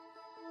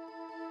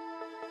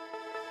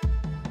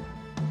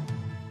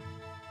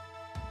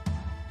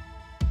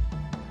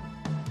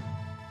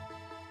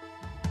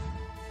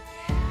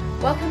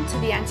Welcome to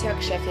the Antioch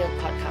Sheffield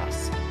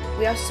podcast.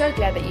 We are so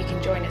glad that you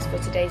can join us for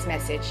today's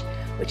message,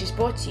 which is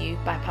brought to you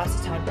by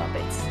Pastor Todd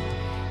Roberts.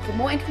 For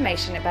more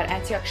information about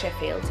Antioch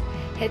Sheffield,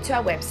 head to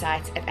our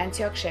website at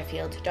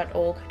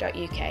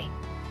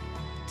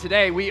antiochsheffield.org.uk.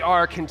 Today we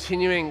are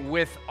continuing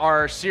with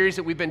our series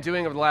that we've been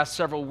doing over the last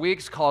several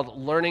weeks called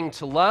Learning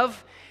to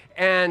Love,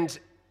 and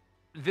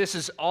this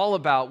is all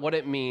about what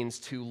it means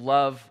to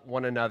love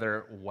one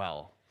another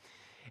well.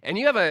 And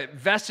you have a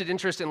vested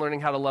interest in learning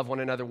how to love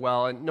one another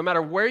well, and no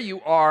matter where you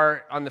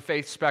are on the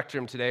faith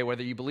spectrum today,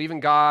 whether you believe in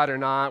God or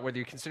not, whether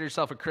you consider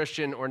yourself a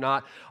Christian or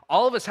not,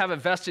 all of us have a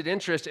vested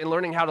interest in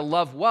learning how to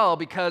love well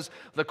because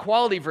the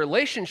quality of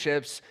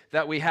relationships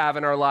that we have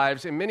in our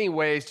lives in many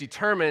ways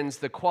determines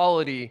the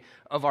quality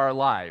of our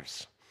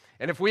lives.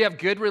 And if we have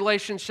good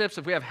relationships,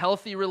 if we have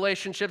healthy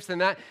relationships, then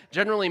that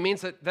generally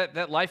means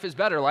that life is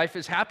better, life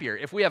is happier.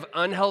 If we have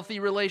unhealthy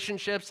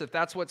relationships, if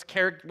that's what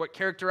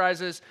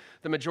characterizes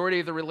the majority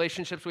of the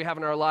relationships we have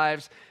in our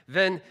lives,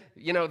 then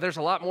there's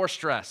a lot more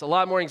stress, a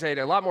lot more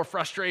anxiety, a lot more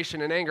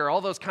frustration and anger, all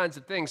those kinds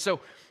of things.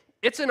 So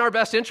it's in our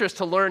best interest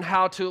to learn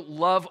how to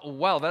love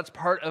well. That's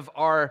part of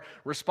our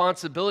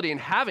responsibility in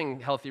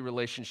having healthy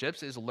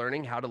relationships, is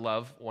learning how to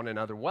love one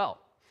another well.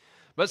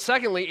 But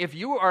secondly, if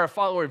you are a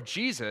follower of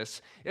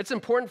Jesus, it's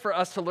important for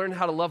us to learn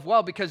how to love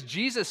well because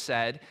Jesus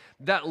said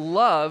that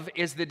love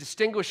is the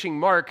distinguishing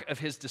mark of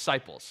his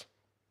disciples.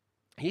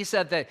 He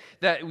said that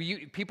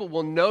people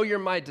will know you're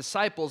my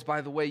disciples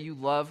by the way you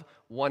love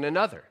one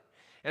another.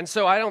 And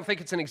so I don't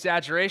think it's an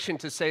exaggeration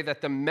to say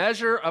that the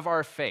measure of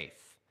our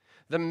faith,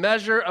 the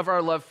measure of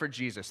our love for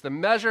Jesus, the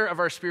measure of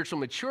our spiritual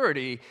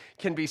maturity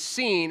can be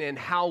seen in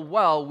how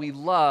well we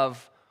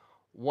love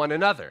one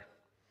another.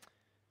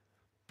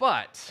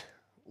 But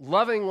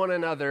loving one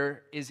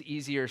another is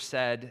easier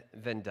said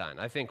than done.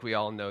 I think we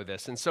all know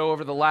this. And so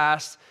over the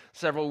last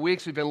several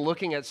weeks, we've been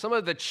looking at some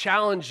of the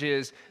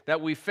challenges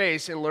that we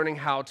face in learning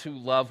how to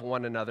love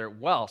one another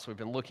well. So we've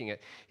been looking at,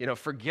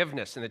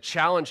 forgiveness and the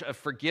challenge of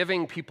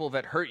forgiving people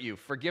that hurt you.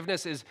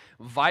 Forgiveness is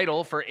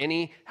vital for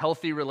any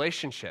healthy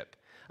relationship.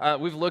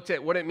 We've looked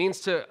at what it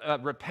means to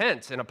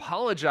repent and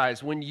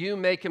apologize when you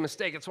make a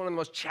mistake. It's one of the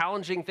most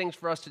challenging things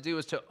for us to do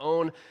is to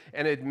own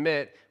and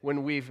admit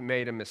when we've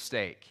made a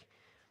mistake.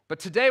 But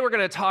today we're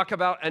going to talk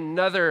about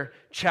another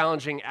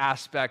challenging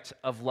aspect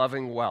of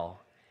loving well,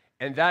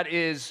 and that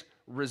is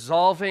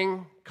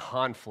resolving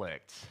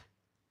conflict.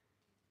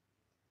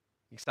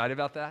 You excited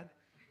about that?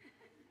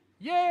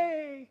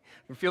 Yay!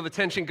 I feel the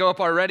tension go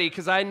up already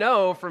because I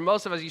know for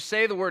most of us, you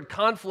say the word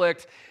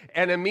conflict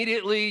and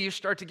immediately you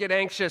start to get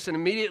anxious and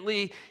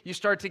immediately you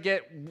start to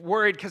get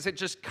worried because it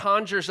just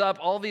conjures up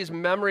all these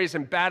memories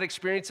and bad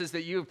experiences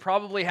that you've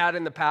probably had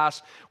in the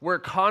past where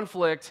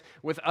conflict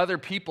with other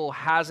people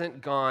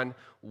hasn't gone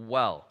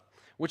well,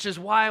 which is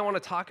why I want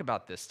to talk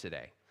about this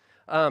today.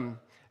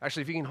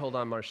 Actually, if you can hold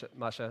on,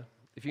 Masha.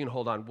 If you can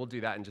hold on, we'll do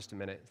that in just a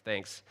minute.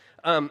 Thanks.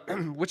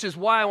 Which is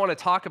why I want to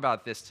talk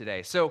about this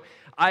today. So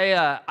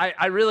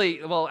I really,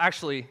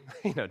 actually,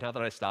 now that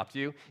I stopped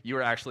you, you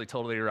were actually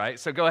totally right.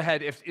 So go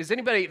ahead.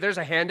 There's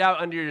a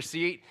handout under your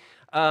seat.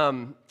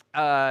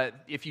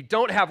 If you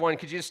don't have one,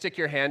 could you just stick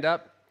your hand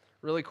up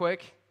really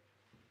quick?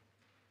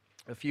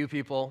 A few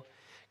people.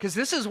 Because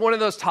this is one of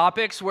those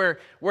topics where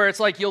it's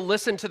like you'll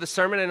listen to the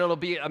sermon and it'll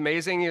be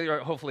amazing, or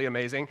hopefully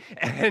amazing,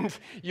 and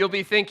you'll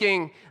be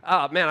thinking,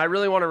 oh man, I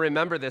really want to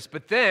remember this.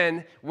 But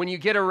then when you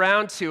get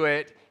around to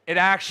it, it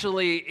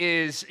actually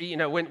is,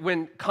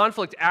 when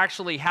conflict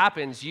actually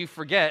happens, you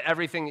forget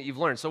everything that you've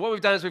learned. So what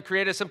we've done is we've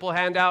created a simple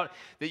handout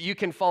that you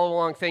can follow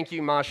along. Thank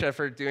you, Masha,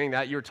 for doing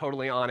that. You were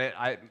totally on it.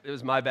 It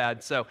was my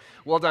bad, so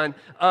well done.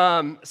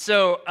 The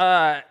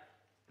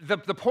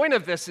point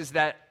of this is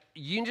that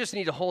you just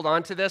need to hold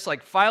on to this,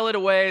 like file it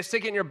away,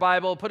 stick it in your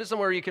Bible, put it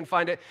somewhere you can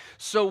find it.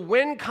 So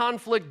when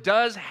conflict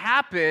does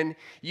happen,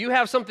 you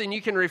have something you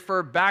can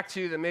refer back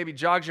to that maybe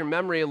jogs your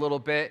memory a little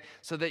bit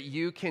so that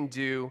you can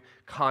do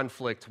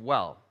conflict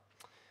well.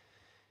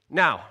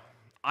 Now,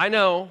 I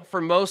know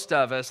for most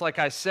of us, like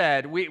I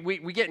said,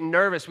 we get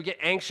nervous, we get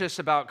anxious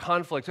about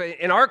conflict.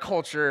 In our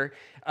culture,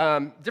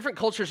 different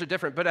cultures are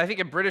different, but I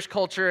think in British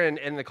culture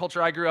and the culture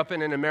I grew up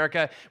in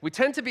America, we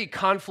tend to be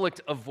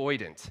conflict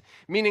avoidant,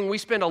 meaning we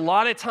spend a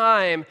lot of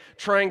time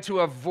trying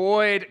to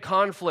avoid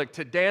conflict,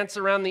 to dance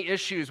around the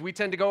issues. We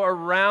tend to go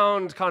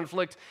around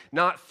conflict,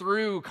 not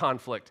through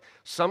conflict.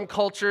 Some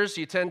cultures,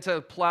 you tend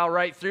to plow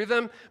right through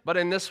them, but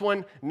in this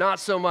one, not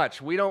so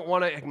much. We don't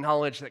want to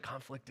acknowledge that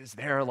conflict is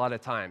there a lot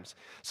of times.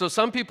 So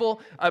some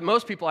people,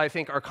 most people I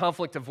think, are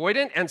conflict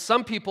avoidant, and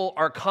some people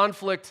are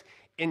conflict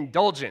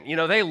indulgent.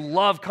 They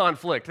love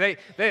conflict.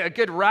 A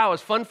good row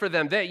is fun for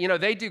them.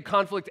 They do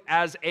conflict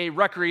as a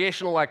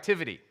recreational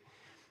activity.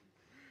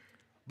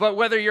 But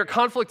whether you're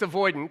conflict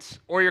avoidant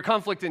or you're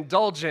conflict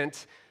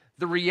indulgent,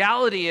 the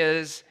reality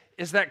is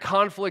that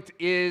conflict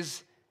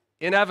is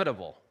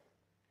inevitable.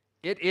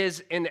 It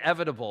is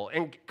inevitable.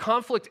 And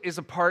conflict is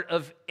a part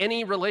of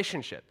any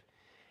relationship.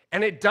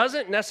 And it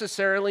doesn't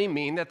necessarily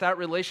mean that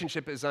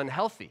relationship is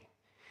unhealthy.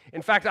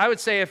 In fact, I would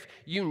say if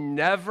you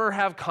never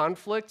have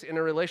conflict in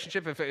a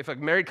relationship, if a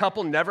married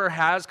couple never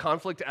has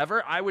conflict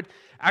ever, I would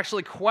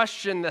actually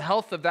question the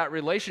health of that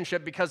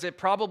relationship, because it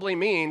probably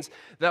means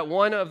that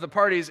one of the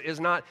parties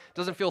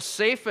doesn't feel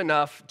safe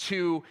enough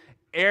to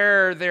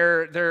air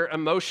their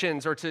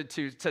emotions or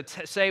to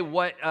say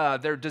what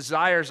their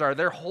desires are.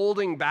 They're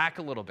holding back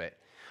a little bit.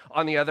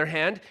 On the other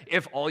hand,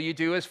 if all you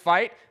do is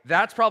fight,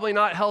 that's probably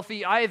not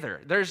healthy either.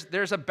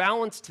 There's a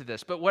balance to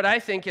this. But what I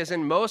think is,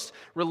 in most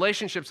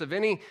relationships of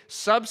any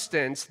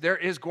substance, there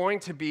is going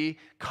to be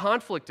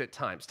conflict at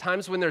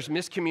times when there's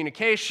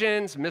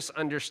miscommunications,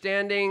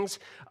 misunderstandings,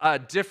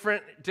 differing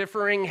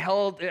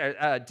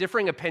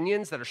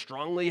opinions that are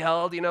strongly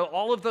held.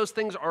 All of those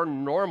things are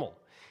normal.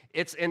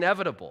 It's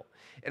inevitable.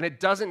 And it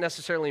doesn't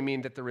necessarily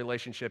mean that the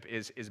relationship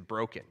is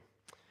broken.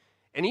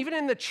 And even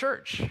in the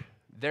church,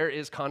 there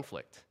is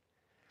conflict.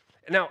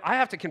 Now, I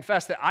have to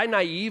confess that I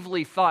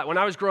naively thought, when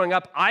I was growing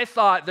up, I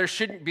thought there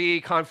shouldn't be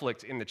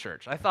conflict in the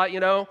church. I thought,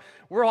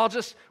 we're all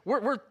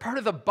we're part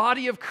of the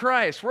body of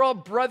Christ. We're all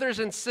brothers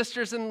and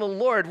sisters in the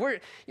Lord.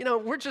 We're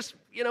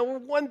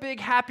one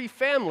big happy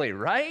family,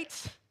 right?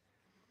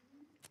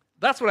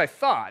 That's what I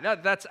thought.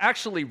 That's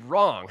actually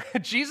wrong.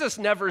 Jesus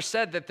never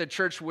said that the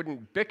church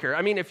wouldn't bicker.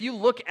 I mean, if you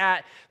look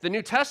at the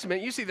New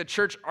Testament, you see the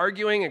church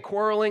arguing and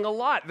quarreling a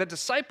lot. The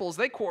disciples,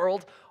 they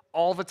quarreled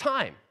all the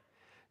time.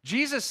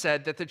 Jesus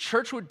said that the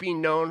church would be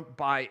known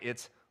by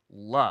its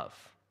love.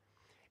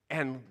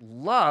 And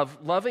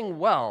loving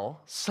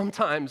well,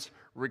 sometimes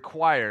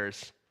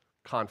requires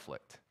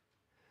conflict.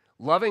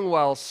 Loving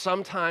well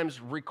sometimes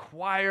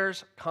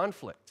requires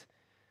conflict.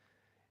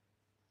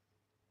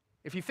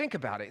 If you think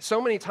about it, so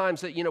many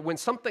times that, when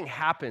something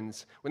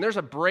happens, when there's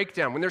a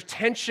breakdown, when there's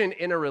tension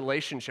in a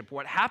relationship,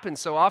 what happens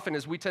so often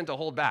is we tend to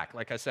hold back,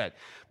 like I said.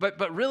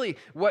 But really,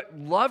 what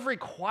love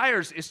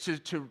requires is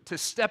to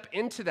step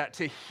into that,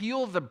 to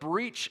heal the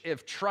breach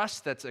of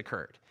trust that's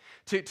occurred,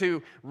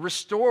 to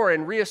restore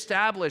and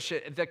reestablish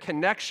the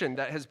connection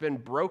that has been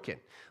broken.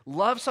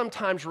 Love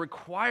sometimes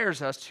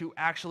requires us to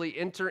actually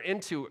enter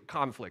into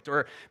conflict.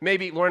 Or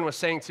maybe Lauren was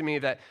saying to me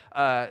that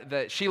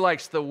she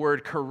likes the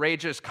word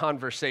courageous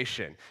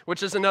conversation,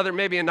 which is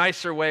maybe a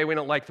nicer way. We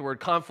don't like the word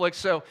conflict.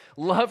 So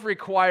love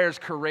requires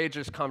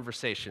courageous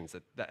conversations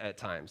at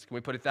times. Can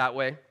we put it that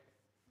way?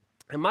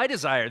 And my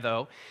desire,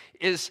 though,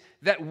 is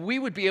that we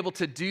would be able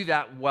to do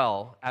that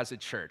well as a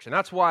church. And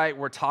that's why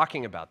we're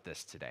talking about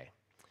this today.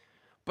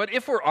 But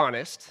if we're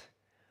honest,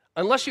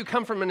 unless you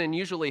come from an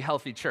unusually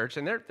healthy church,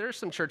 and there's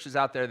some churches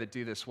out there that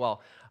do this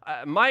well,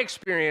 my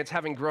experience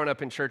having grown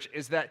up in church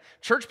is that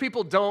church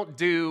people don't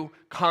do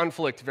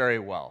conflict very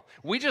well.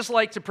 We just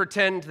like to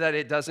pretend that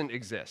it doesn't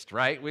exist,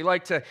 right? We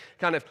like to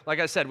like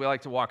I said, we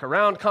like to walk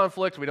around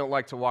conflict. We don't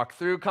like to walk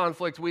through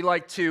conflict. We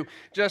like to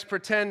just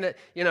pretend that,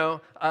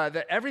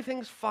 that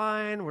everything's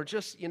fine. We're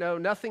just,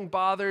 nothing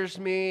bothers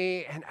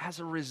me. And as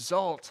a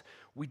result,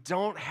 we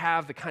don't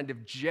have the kind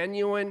of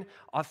genuine,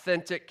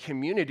 authentic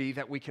community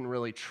that we can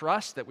really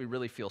trust, that we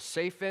really feel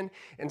safe in.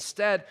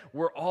 Instead,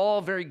 we're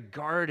all very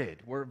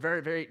guarded. We're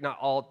very, very, not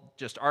all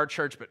just our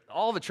church, but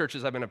all the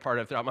churches I've been a part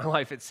of throughout my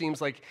life, it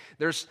seems like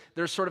there's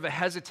sort of a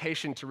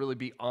hesitation to really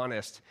be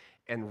honest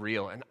and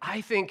real. And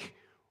I think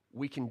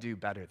we can do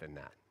better than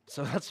that.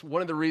 So that's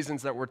one of the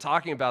reasons that we're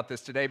talking about this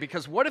today,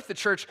 because what if the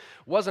church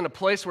wasn't a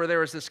place where there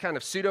was this kind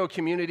of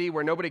pseudo-community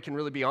where nobody can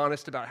really be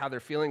honest about how they're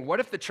feeling? What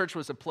if the church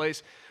was a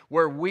place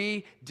where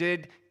we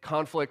did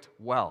conflict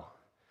well?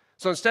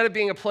 So instead of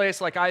being a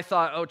place like I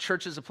thought,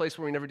 church is a place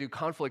where we never do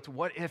conflict,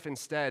 what if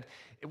instead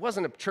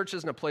church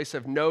isn't a place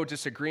of no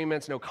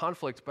disagreements, no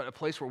conflict, but a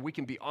place where we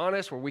can be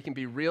honest, where we can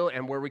be real,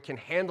 and where we can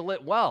handle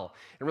it well,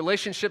 and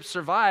relationships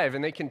survive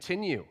and they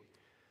continue?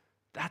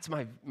 That's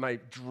my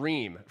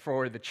dream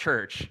for the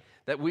church,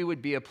 that we would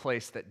be a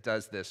place that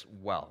does this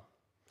well.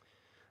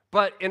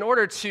 But in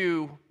order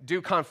to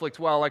do conflict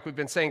well, like we've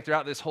been saying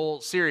throughout this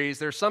whole series,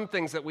 there's some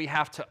things that we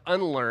have to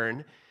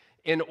unlearn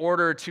in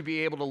order to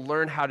be able to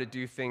learn how to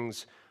do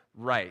things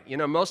right.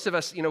 Most of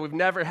us, we've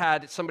never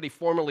had somebody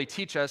formally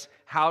teach us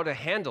how to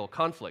handle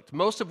conflict.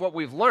 Most of what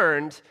we've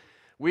learned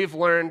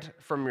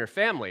from your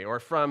family or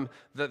from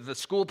the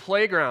school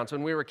playgrounds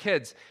when we were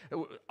kids.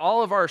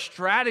 All of our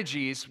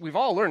strategies, we've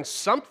all learned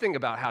something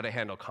about how to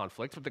handle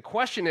conflict, but the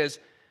question is,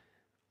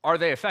 are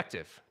they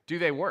effective? Do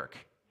they work?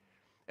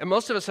 And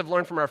most of us have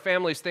learned from our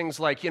families things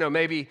like,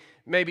 maybe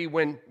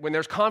when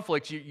there's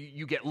conflict,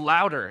 you get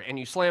louder and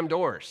you slam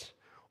doors.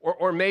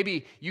 Or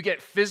maybe you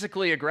get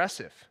physically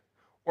aggressive.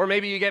 Or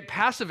maybe you get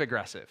passive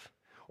aggressive.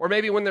 Or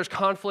maybe when there's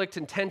conflict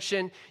and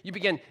tension, you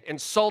begin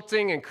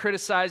insulting and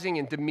criticizing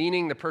and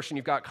demeaning the person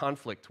you've got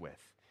conflict with.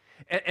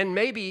 And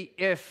maybe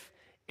if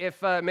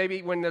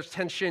maybe when there's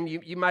tension,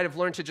 you might have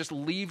learned to just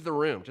leave the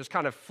room, just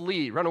kind of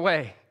flee, run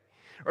away.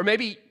 Or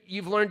maybe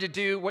you've learned to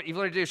do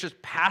is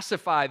just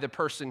pacify the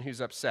person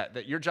who's upset,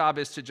 that your job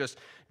is to just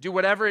do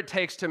whatever it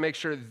takes to make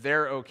sure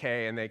they're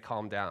okay and they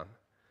calm down.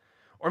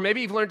 Or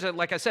maybe you've learned to,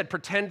 like I said,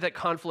 pretend that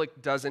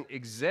conflict doesn't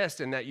exist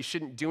and that you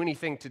shouldn't do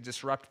anything to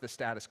disrupt the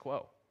status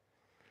quo.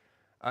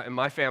 In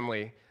my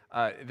family,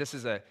 this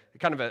is a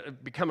kind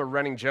of become a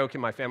running joke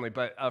in my family,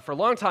 but for a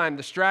long time,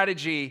 the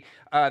strategy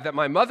that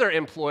my mother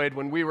employed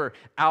when we were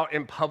out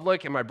in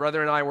public and my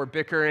brother and I were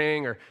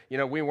bickering or,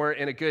 we weren't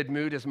in a good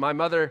mood is my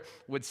mother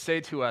would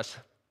say to us,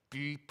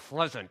 "Be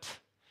pleasant,"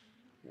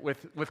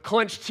 with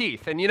clenched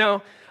teeth. And,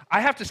 I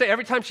have to say,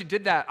 every time she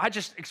did that, I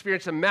just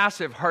experienced a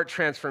massive heart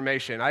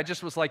transformation. I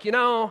just was like,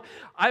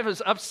 I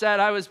was upset.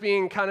 I was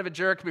being kind of a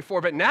jerk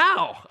before, but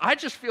now I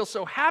just feel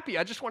so happy.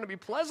 I just want to be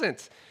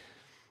pleasant.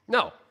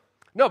 No,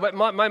 but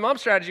my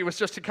mom's strategy was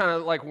just to kind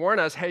of like warn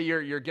us, hey,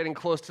 you're getting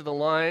close to the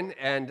line,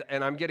 and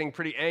I'm getting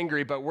pretty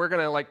angry, but we're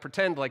going to like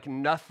pretend like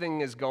nothing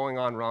is going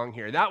on wrong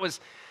here. That was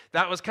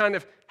kind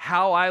of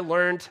how I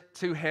learned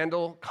to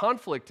handle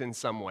conflict in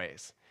some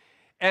ways.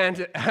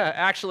 And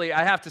actually,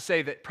 I have to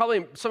say that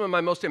probably some of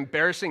my most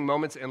embarrassing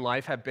moments in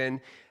life have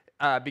been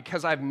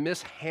because I've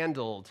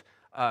mishandled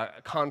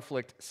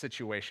conflict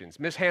situations,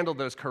 mishandled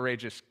those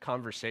courageous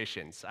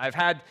conversations.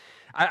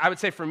 I would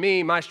say for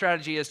me, my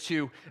strategy is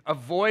to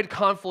avoid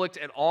conflict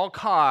at all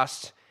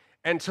costs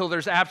until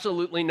there's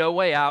absolutely no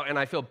way out and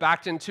I feel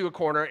backed into a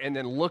corner and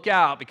then look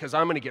out because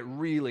I'm going to get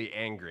really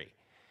angry.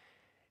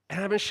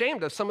 And I'm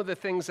ashamed of some of the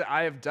things that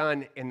I have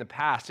done in the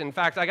past. In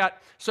fact, I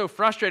got so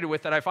frustrated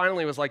with it, I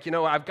finally was like,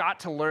 I've got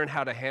to learn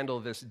how to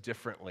handle this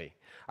differently.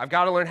 I've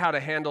got to learn how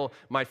to handle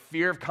my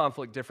fear of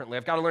conflict differently.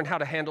 I've got to learn how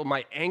to handle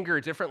my anger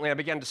differently. I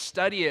began to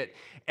study it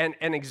and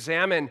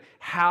examine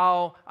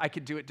how I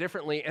could do it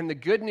differently. And the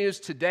good news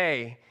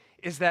today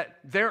is that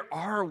there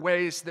are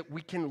ways that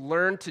we can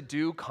learn to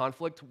do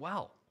conflict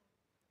well.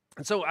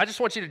 And so I just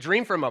want you to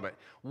dream for a moment.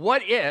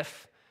 What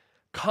if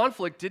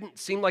conflict didn't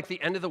seem like the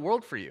end of the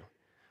world for you?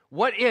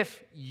 What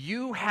if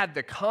you had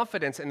the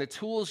confidence and the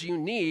tools you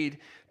need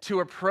to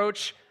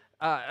approach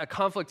a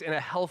conflict in a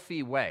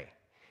healthy way?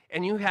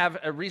 And you have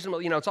a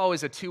reasonable, it's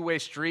always a two-way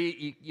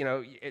street.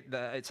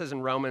 It says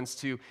in Romans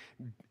to,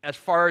 as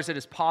far as it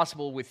is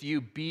possible with you,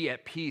 be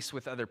at peace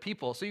with other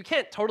people. So you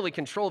can't totally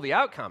control the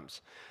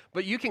outcomes,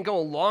 but you can go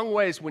a long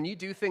ways when you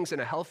do things in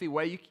a healthy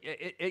way.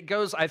 It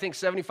goes, I think,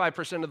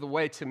 75% of the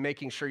way to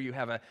making sure you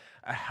have a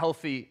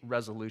healthy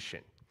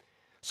resolution.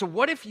 So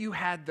what if you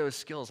had those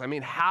skills? I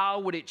mean,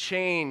 how would it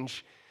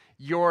change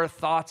your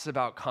thoughts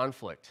about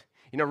conflict?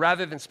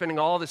 Rather than spending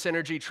all this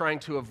energy trying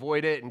to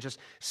avoid it and just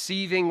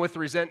seething with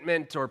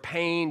resentment or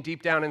pain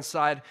deep down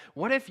inside,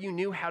 what if you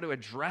knew how to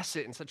address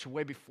it in such a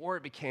way before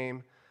it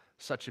became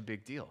such a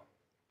big deal?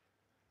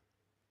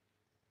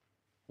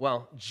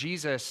 Well,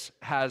 Jesus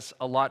has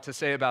a lot to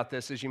say about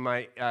this, as you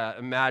might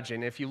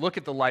imagine. If you look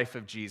at the life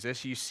of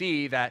Jesus, you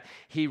see that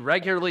he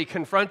regularly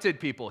confronted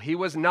people. He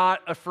was not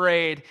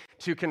afraid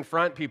to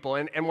confront people.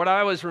 And what I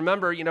always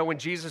remember, when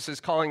Jesus is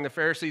calling the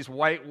Pharisees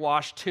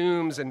whitewashed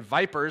tombs and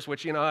vipers,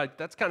 which,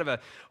 that's kind of a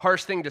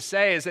harsh thing to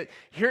say, is that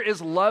here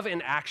is love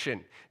in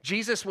action.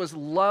 Jesus was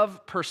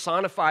love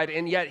personified,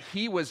 and yet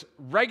he was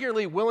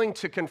regularly willing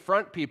to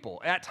confront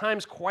people, at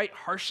times quite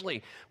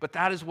harshly, but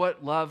that is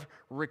what love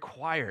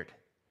required.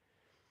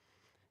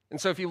 And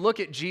so if you look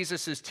at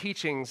Jesus'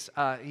 teachings,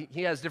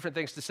 he has different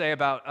things to say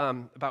about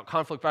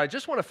conflict, but I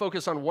just want to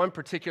focus on one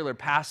particular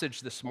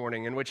passage this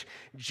morning in which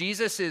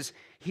Jesus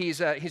he's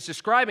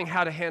describing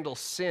how to handle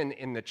sin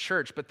in the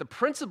church, but the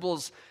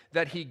principles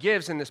that he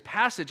gives in this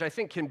passage, I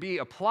think, can be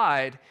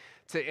applied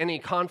to any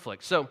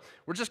conflict. So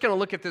we're just going to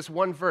look at this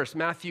one verse,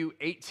 Matthew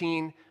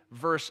 18,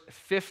 verse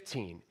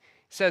 15. It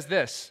says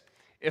this,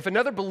 "If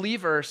another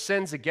believer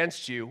sins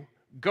against you,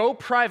 go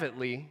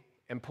privately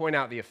and point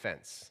out the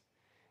offense.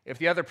 If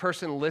the other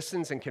person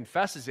listens and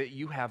confesses it,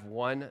 you have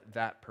won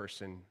that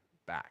person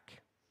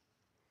back."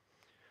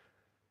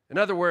 In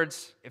other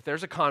words, if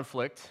there's a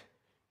conflict,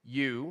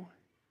 you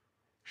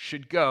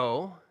should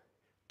go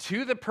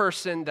to the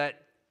person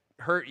that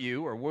hurt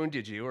you or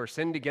wounded you or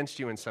sinned against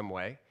you in some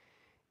way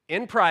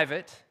in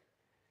private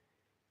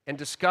and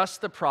discuss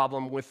the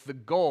problem with the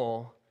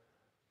goal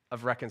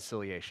of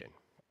reconciliation.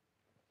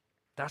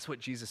 That's what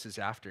Jesus is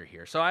after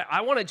here. So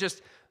I want to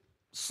just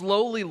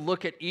slowly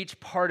look at each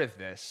part of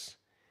this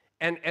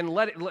and I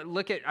want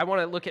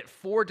to look at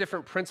 4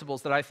 different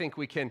principles that I think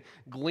we can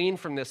glean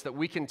from this that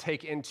we can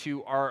take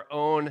into our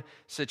own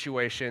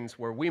situations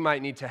where we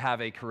might need to have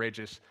a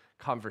courageous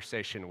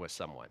conversation with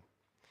someone.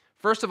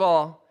 First of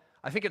all,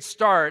 I think it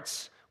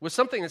starts with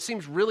something that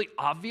seems really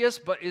obvious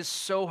but is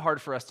so hard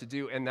for us to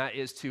do, and that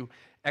is to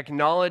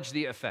acknowledge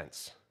the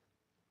offense.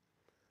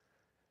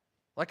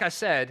 Like I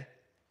said,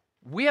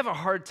 we have a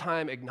hard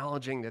time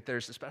acknowledging that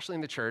there's, especially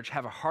in the church,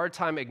 have a hard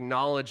time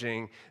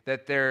acknowledging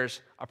that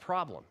there's a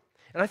problem.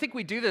 And I think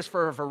we do this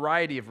for a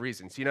variety of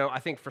reasons. I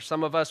think for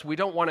some of us, we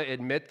don't want to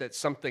admit that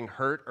something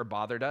hurt or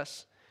bothered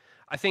us.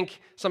 I think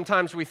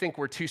sometimes we think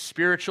we're too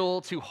spiritual,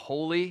 too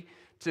holy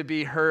to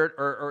be hurt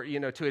or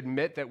to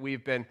admit that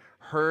we've been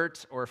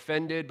hurt or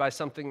offended by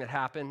something that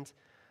happened.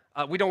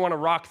 We don't want to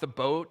rock the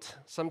boat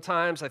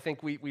sometimes. I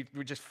think we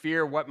just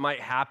fear what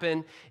might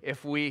happen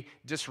if we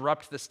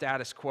disrupt the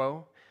status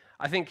quo.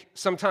 I think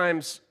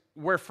sometimes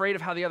we're afraid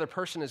of how the other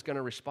person is going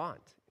to respond.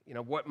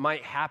 What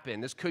might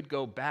happen. This could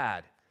go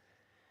bad.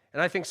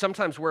 And I think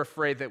sometimes we're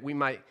afraid that we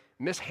might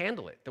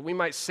mishandle it, that we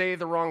might say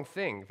the wrong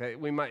thing,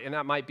 and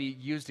that might be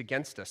used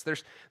against us.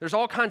 There's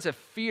all kinds of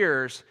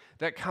fears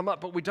that come up,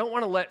 but we don't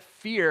want to let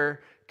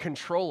fear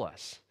control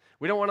us.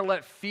 We don't want to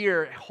let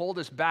fear hold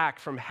us back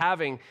from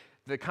having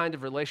the kind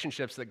of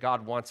relationships that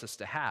God wants us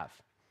to have.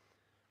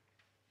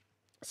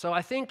 So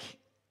I think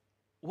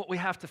what we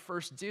have to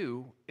first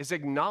do is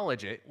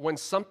acknowledge it. When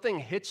something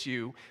hits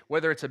you,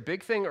 whether it's a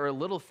big thing or a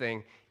little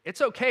thing,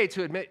 it's okay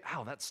to admit,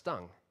 "Ow, that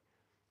stung."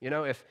 You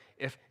know, if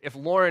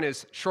Lauren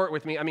is short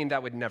with me, I mean,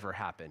 that would never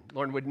happen.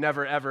 Lauren would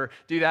never, ever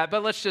do that.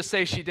 But let's just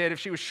say she did. If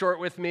she was short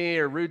with me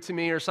or rude to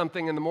me or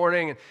something in the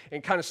morning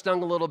and kind of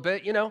stung a little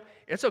bit, you know,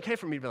 it's okay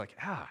for me to be like,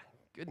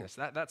 goodness,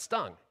 that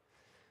stung.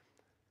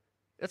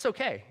 It's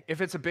okay. If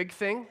it's a big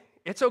thing,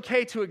 it's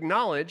okay to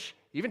acknowledge,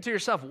 even to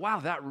yourself, wow,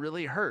 that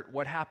really hurt.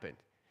 What happened?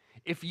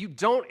 If you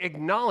don't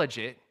acknowledge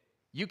it,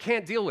 you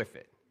can't deal with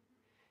it.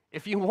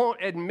 If you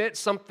won't admit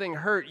something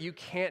hurt, you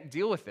can't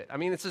deal with it. I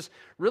mean, this is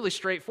really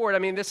straightforward. I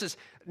mean, this is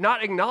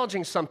not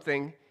acknowledging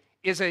something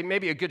is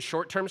maybe a good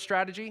short-term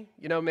strategy,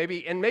 you know,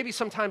 maybe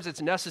sometimes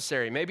it's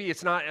necessary. Maybe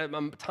it's not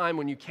a time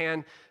when you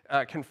can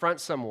confront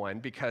someone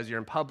because you're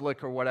in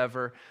public or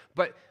whatever,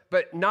 but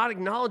not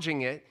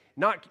acknowledging it,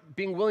 not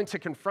being willing to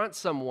confront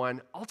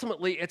someone,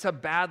 ultimately it's a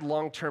bad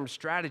long-term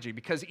strategy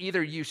because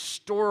either you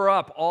store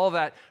up all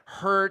that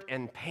hurt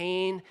and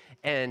pain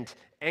and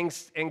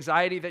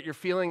anxiety that you're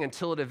feeling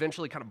until it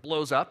eventually kind of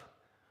blows up,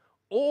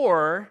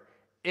 or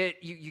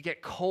you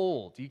get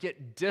cold, you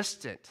get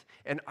distant,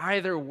 and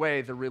either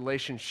way the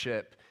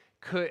relationship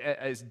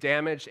is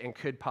damaged and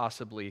could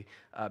possibly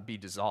be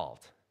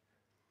dissolved.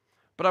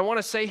 But I want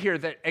to say here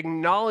that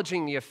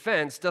acknowledging the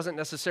offense doesn't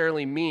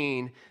necessarily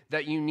mean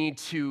that you need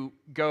to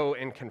go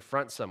and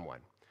confront someone.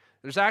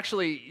 There's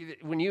actually,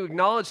 when you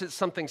acknowledge that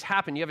something's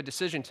happened, you have a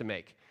decision to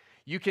make.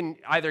 You can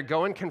either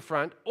go and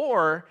confront,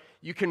 or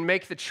you can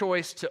make the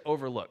choice to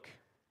overlook.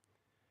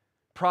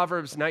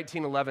 Proverbs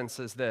 19:11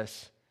 says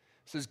this.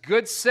 It says,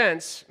 "Good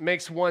sense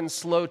makes one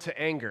slow to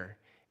anger,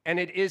 and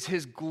it is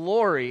his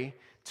glory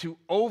to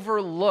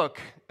overlook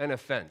an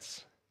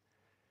offense."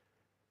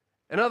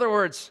 In other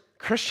words,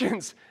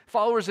 Christians,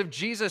 followers of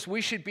Jesus,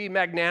 we should be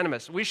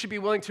magnanimous. We should be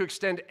willing to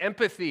extend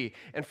empathy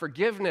and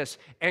forgiveness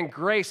and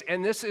grace,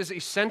 and this is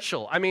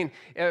essential. I mean,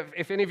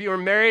 if any of you are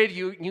married,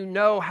 you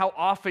know how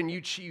often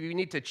you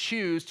need to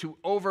choose to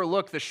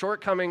overlook the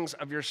shortcomings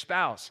of your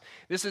spouse.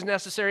 This is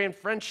necessary in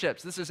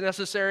friendships. This is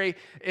necessary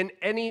in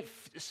any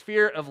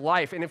sphere of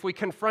life, and if we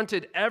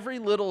confronted every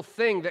little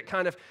thing that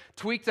kind of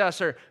tweaked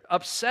us or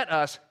upset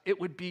us, it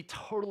would be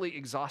totally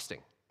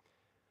exhausting.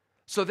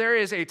 So there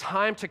is a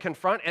time to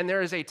confront and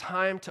there is a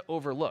time to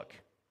overlook.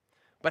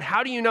 But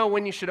how do you know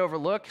when you should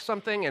overlook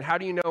something and how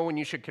do you know when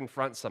you should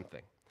confront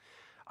something?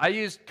 I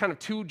use kind of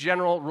two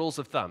general rules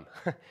of thumb.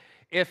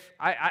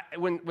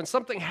 When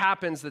something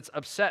happens that's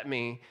upset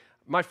me,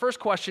 my first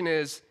question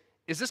is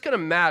this going to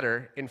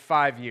matter in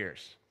 5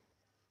 years?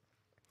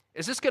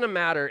 Is this going to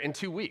matter in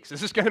 2 weeks?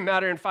 Is this going to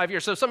matter in 5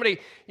 years? So if somebody,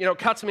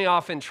 cuts me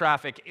off in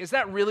traffic, is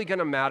that really going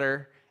to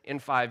matter in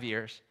 5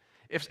 years?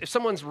 If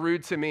someone's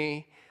rude to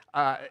me,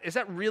 is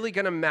that really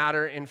going to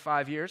matter in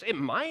 5 years? It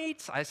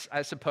might,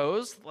 I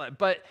suppose,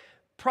 but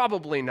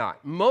probably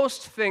not.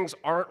 Most things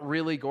aren't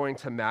really going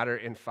to matter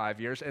in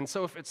 5 years, and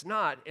so if it's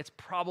not, it's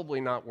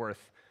probably not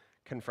worth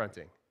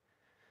confronting.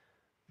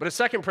 But a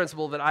second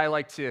principle that I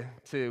like to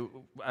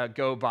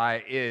go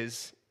by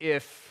is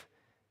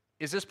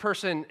this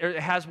person, or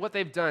has what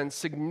they've done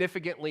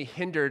significantly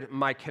hindered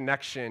my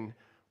connection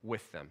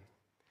with them?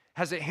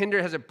 Has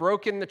it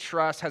broken the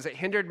trust? Has it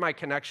hindered my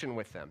connection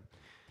with them?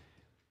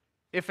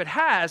 If it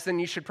has, then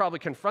you should probably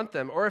confront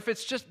them. Or if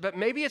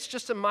maybe it's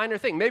just a minor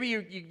thing. Maybe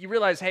you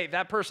realize, hey,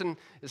 that person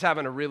is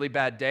having a really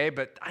bad day,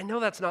 but I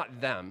know that's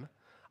not them.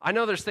 I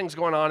know there's things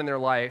going on in their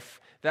life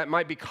that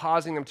might be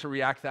causing them to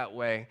react that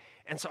way.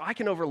 And so I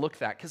can overlook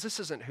that because this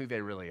isn't who they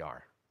really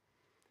are.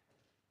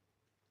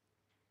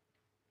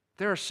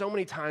 There are so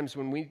many times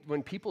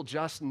when people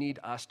just need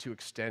us to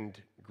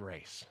extend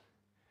grace,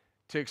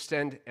 to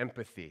extend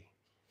empathy,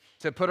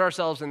 to put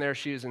ourselves in their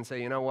shoes and say,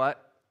 you know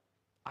what?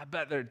 I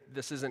bet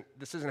this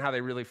isn't how they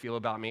really feel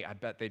about me. I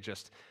bet they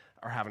just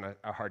are having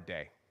a hard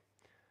day.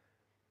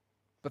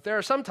 But there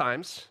are some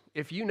times,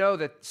 if you know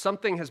that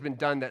something has been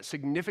done that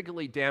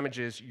significantly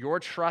damages your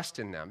trust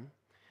in them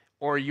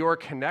or your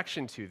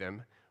connection to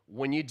them,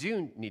 when you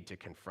do need to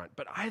confront.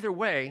 But either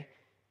way,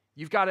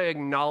 you've got to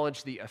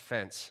acknowledge the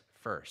offense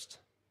first.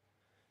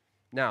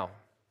 Now,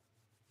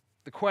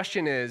 the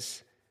question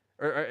is,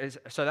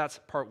 so that's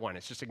part one,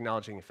 it's just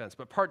acknowledging the offense.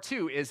 But part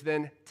two is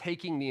then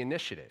taking the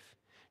initiative.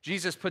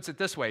 Jesus puts it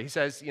this way. He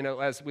says,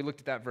 as we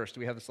looked at that verse,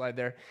 do we have the slide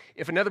there?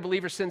 If another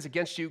believer sins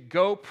against you,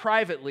 go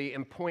privately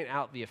and point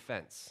out the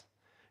offense.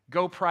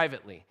 Go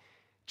privately.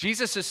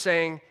 Jesus is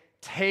saying,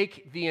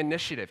 take the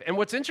initiative. And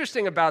what's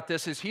interesting about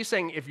this is he's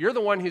saying if you're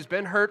the one who's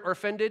been hurt or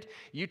offended,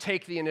 you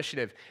take the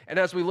initiative. And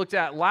as we looked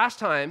at last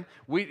time,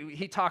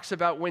 he talks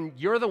about when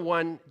you're the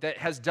one that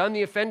has done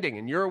the offending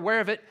and you're aware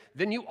of it,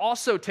 then you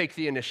also take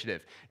the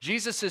initiative.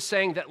 Jesus is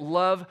saying that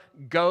love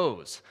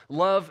goes,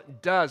 love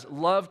does,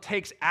 love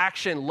takes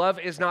action, love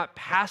is not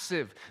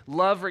passive.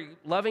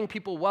 Loving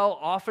people well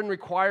often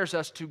requires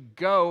us to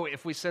go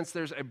if we sense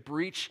there's a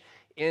breach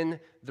in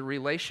the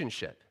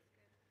relationship.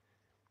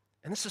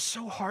 And this is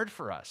so hard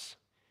for us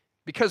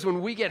because when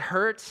we get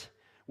hurt,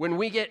 when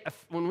we get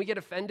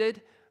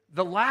offended,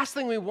 the last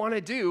thing we want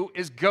to do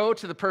is go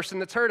to the person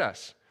that's hurt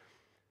us.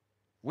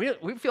 We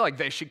feel like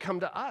they should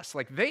come to us.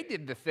 Like they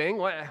did the thing.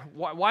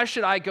 Why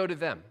should I go to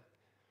them?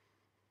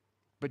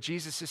 But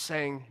Jesus is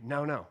saying,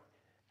 no.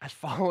 As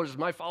followers,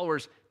 my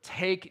followers,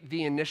 take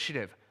the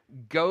initiative.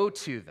 Go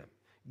to them.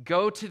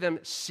 Go to them.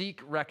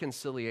 Seek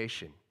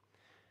reconciliation.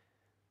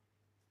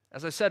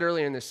 As I said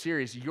earlier in this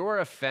series, your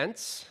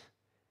offense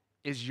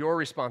is your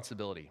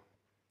responsibility.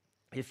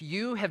 If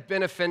you have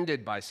been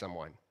offended by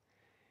someone,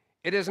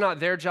 it is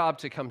not their job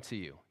to come to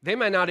you. They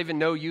might not even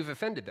know you've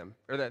offended them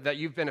or that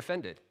you've been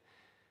offended.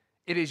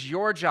 It is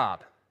your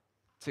job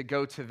to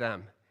go to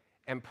them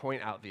and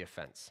point out the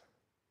offense.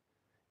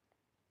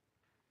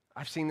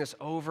 I've seen this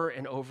over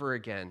and over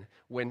again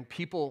when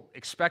people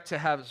expect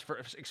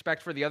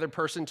for the other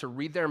person to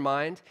read their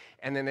mind,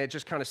 and then they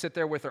just kind of sit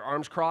there with their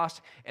arms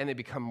crossed, and they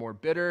become more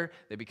bitter,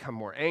 they become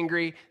more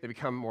angry, they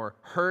become more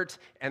hurt,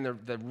 and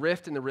the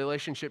rift in the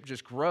relationship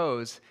just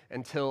grows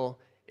until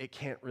it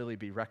can't really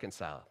be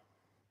reconciled.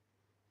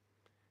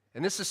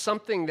 And this is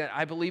something that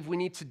I believe we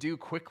need to do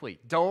quickly.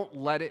 Don't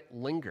let it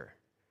linger.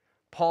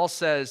 Paul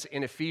says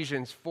in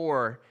Ephesians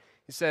 4,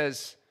 he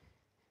says,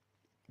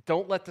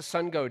 don't let the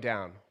sun go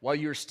down while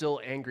you're still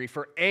angry,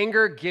 for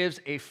anger gives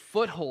a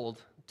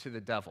foothold to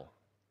the devil.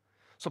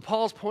 So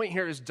Paul's point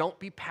here is don't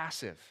be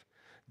passive.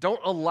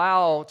 Don't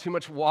allow too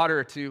much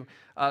water to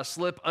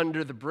slip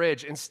under the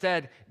bridge.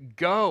 Instead,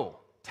 go.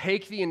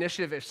 Take the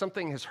initiative. If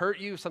something has hurt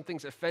you, if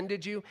something's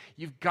offended you,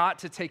 you've got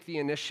to take the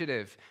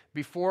initiative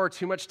before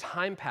too much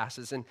time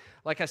passes. And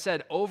like I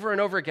said, over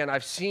and over again,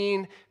 I've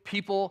seen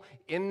people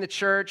in the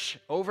church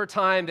over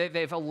time,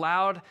 they've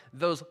allowed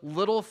those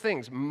little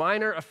things,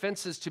 minor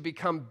offenses, to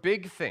become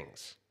big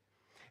things.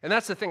 And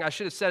that's the thing I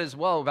should have said as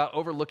well about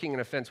overlooking an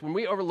offense. When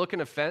we overlook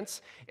an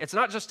offense, it's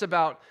not just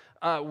about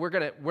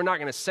we're not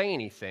gonna say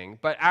anything,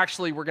 but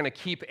actually we're gonna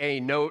keep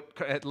a note,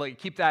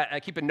 keep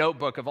a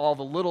notebook of all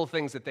the little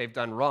things that they've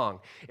done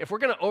wrong. If we're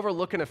gonna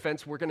overlook an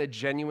offense, we're gonna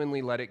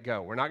genuinely let it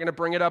go. We're not gonna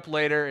bring it up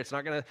later.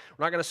 We're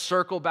not gonna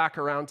circle back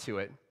around to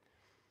it.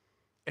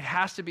 It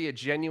has to be a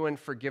genuine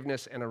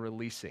forgiveness and a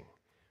releasing.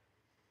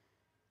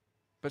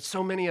 But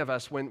so many of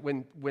us,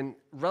 when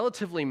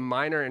relatively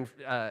minor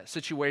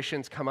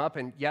situations come up,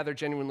 and yeah, they're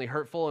genuinely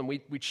hurtful, and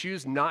we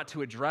choose not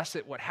to address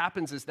it, what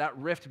happens is that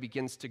rift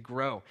begins to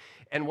grow.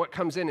 And what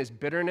comes in is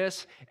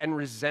bitterness and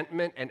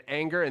resentment and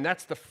anger, and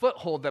that's the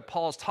foothold that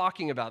Paul's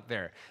talking about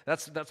there.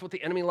 That's what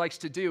the enemy likes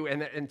to do,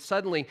 and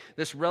suddenly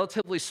this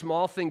relatively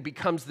small thing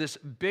becomes this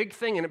big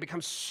thing, and it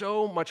becomes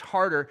so much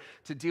harder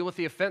to deal with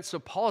the offense. So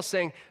Paul is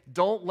saying,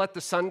 don't let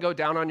the sun go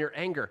down on your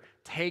anger.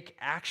 Take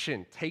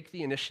action. Take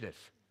the initiative.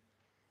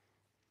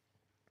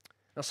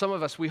 Now, some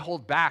of us, we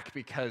hold back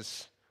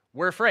because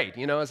we're afraid,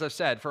 as I've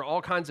said, for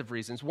all kinds of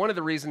reasons. One of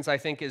the reasons, I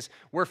think, is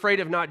we're afraid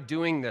of not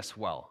doing this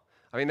well.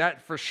 I mean,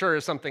 that for sure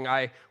is something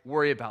I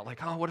worry about.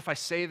 Like, what if I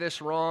say this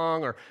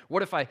wrong? Or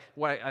what if I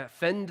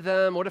offend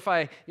them? What if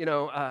I,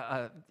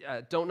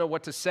 don't know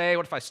what to say?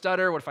 What if I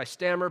stutter? What if I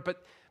stammer?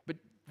 But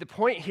the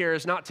point here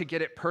is not to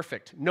get it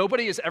perfect.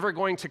 Nobody is ever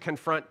going to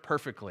confront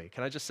perfectly.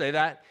 Can I just say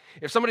that?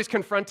 If somebody's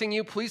confronting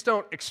you, please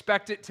don't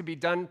expect it to be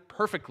done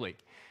perfectly.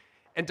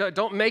 And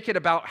don't make it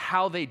about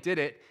how they did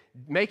it.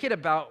 Make it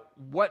about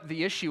what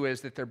the issue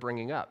is that they're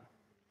bringing up.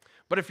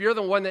 But if you're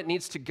the one that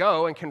needs to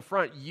go and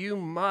confront, you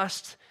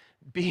must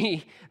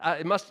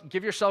must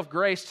give yourself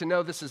grace to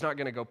know this is not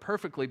going to go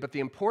perfectly. But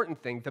the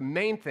important thing, the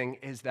main thing,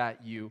 is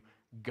that you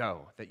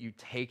go, that you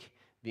take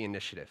the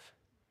initiative.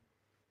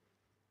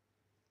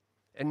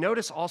 And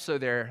notice also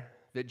there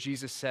that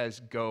Jesus says,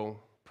 go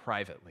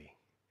privately.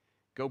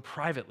 Go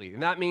privately.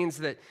 And that means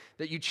that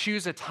you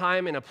choose a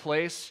time and a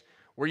place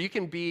where you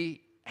can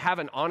have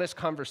an honest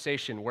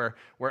conversation where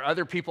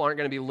other people aren't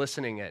going to be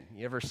listening in.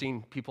 You ever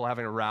seen people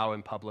having a row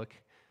in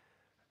public?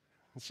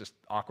 It's just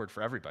awkward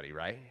for everybody,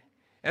 right?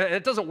 And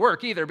it doesn't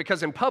work either,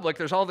 because in public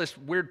there's all this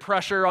weird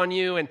pressure on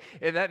you, and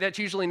that's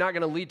usually not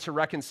going to lead to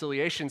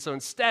reconciliation. So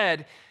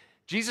instead,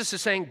 Jesus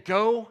is saying,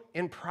 go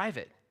in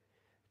private.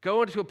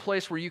 Go into a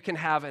place where you can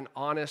have an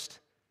honest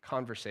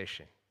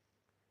conversation.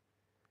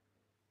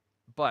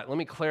 But let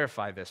me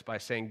clarify this by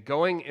saying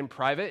going in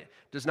private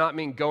does not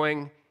mean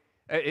going.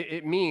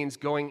 It means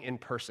going in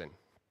person.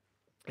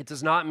 It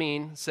does not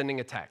mean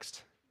sending a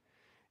text.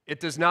 It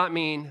does not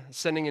mean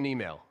sending an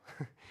email.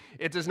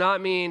 It does not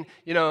mean,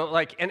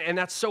 and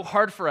that's so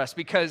hard for us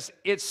because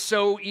it's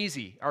so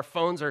easy. Our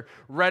phones are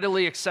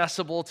readily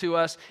accessible to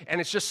us,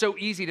 and it's just so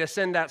easy to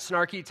send that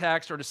snarky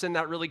text or to send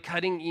that really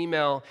cutting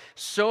email,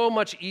 so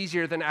much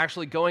easier than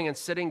actually going and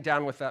sitting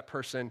down with that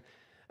person,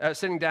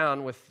 sitting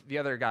down with the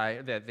other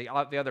guy, the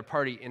other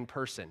party in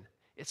person.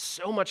 It's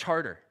so much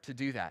harder to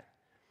do that.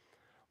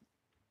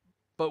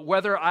 But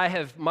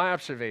my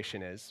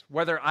observation is,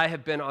 whether I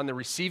have been on the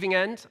receiving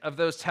end of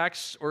those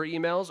texts or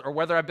emails, or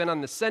whether I've been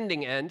on the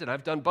sending end, and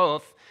I've done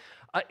both,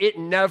 it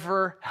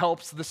never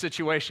helps the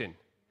situation.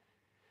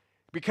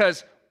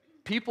 Because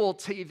people,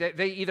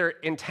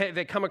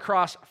 they come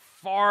across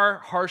far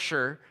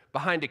harsher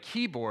behind a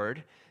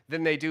keyboard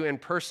than they do in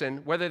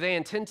person, whether they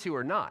intend to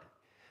or not.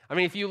 I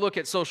mean, if you look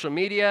at social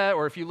media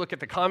or if you look at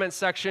the comment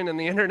section in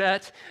the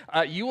internet,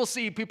 you will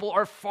see people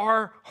are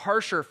far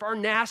harsher, far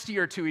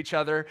nastier to each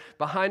other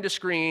behind a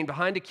screen,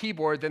 behind a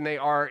keyboard than they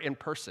are in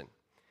person.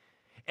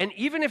 And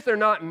even if they're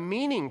not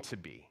meaning to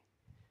be,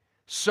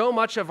 so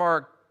much of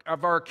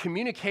our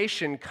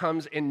communication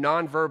comes in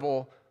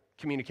nonverbal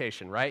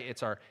communication, right?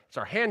 It's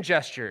our hand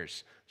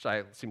gestures, which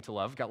I seem to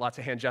love. Got lots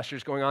of hand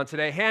gestures going on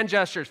today. Hand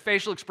gestures,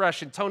 facial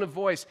expression, tone of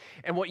voice.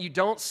 And what you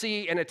don't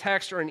see in a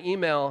text or an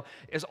email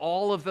is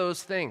all of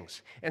those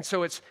things. And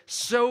so it's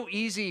so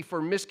easy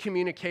for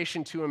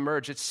miscommunication to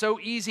emerge. It's so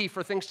easy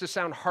for things to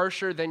sound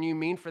harsher than you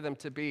mean for them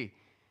to be.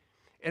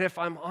 And if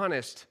I'm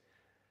honest,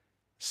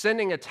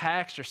 sending a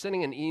text or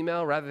sending an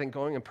email rather than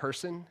going in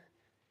person,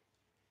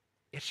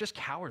 it's just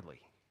cowardly.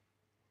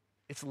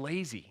 It's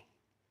lazy.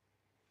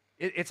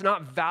 It's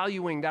not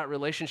valuing that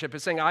relationship.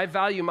 It's saying, I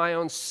value my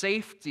own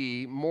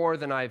safety more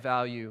than I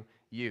value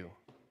you.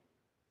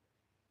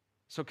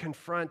 So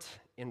confront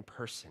in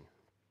person.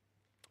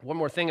 One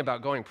more thing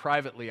about going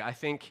privately. I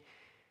think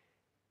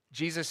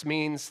Jesus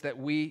means that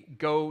we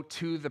go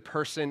to the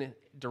person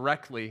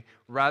directly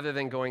rather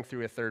than going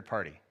through a third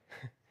party.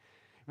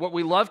 What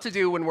we love to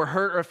do when we're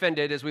hurt or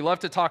offended is we love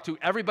to talk to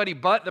everybody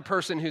but the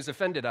person who's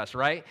offended us,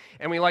 right?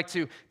 And we like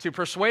to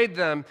persuade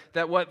them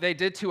that what they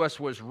did to us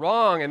was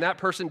wrong and that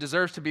person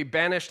deserves to be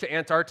banished to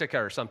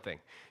Antarctica or something.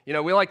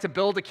 We like to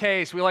build a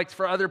case. We like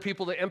for other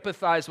people to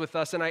empathize with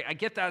us. And I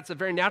get that. It's a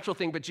very natural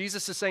thing. But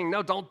Jesus is saying,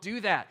 no, don't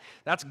do that.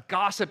 That's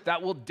gossip.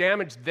 That will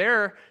damage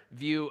their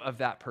view of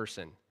that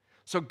person.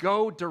 So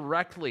go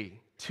directly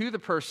to the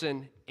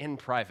person in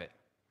private.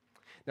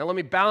 Now, let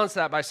me balance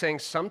that by saying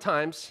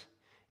sometimes,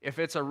 if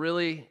it's a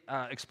really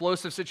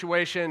explosive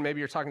situation, maybe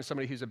you're talking to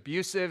somebody who's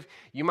abusive,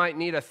 you might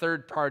need a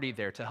third party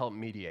there to help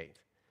mediate.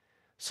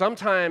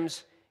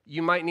 Sometimes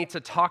you might need to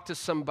talk to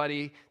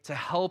somebody to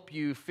help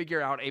you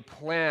figure out a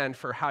plan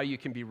for how you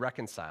can be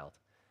reconciled.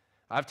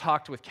 I've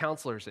talked with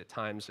counselors at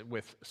times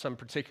with some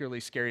particularly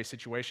scary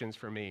situations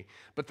for me,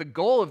 but the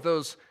goal of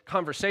those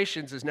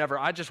conversations is never,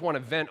 I just want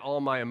to vent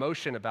all my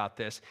emotion about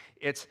this.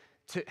 It's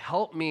to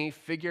help me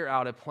figure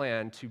out a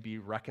plan to be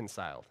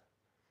reconciled.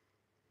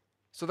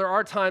 So there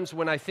are times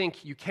when I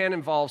think you can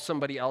involve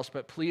somebody else,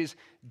 but please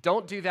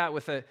don't do that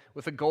with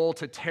a goal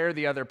to tear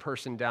the other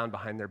person down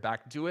behind their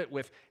back. Do it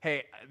with,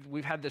 hey,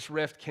 we've had this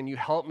rift. Can you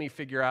help me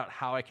figure out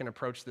how I can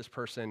approach this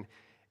person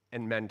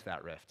and mend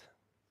that rift?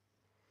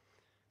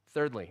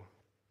 Thirdly,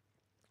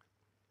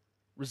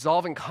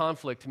 resolving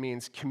conflict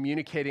means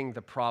communicating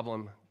the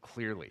problem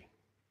clearly.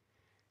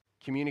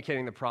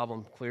 Communicating the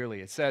problem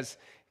clearly. It says,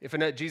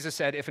 Jesus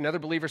said, if another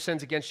believer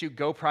sins against you,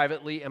 go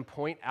privately and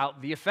point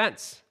out the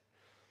offense.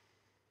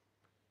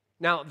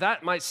 Now,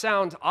 that might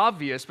sound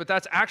obvious, but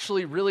that's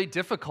actually really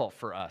difficult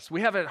for us.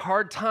 We have a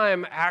hard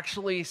time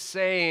actually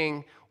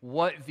saying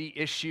what the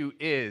issue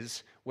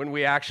is when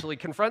we actually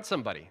confront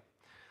somebody.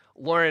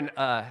 Lauren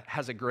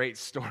has a great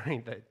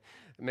story that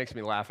makes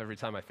me laugh every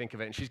time I think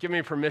of it, and she's given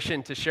me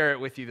permission to share it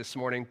with you this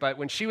morning. But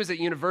when she was at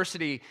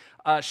university,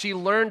 she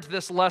learned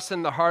this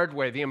lesson the hard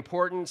way, the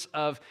importance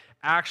of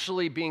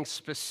actually being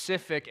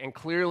specific and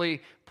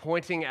clearly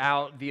pointing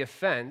out the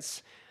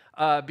offense.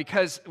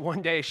 Because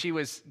one day she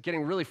was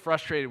getting really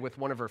frustrated with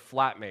one of her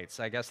flatmates.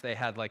 I guess they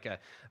had like a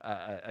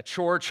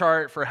chore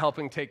chart for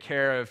helping take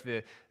care of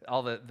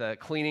all the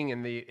cleaning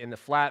in the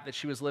flat that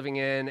she was living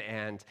in,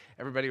 and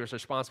everybody was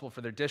responsible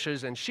for their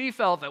dishes. And she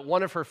felt that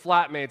one of her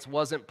flatmates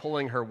wasn't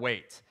pulling her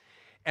weight,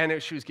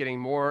 and she was getting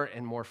more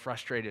and more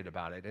frustrated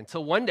about it.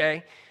 Until one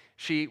day,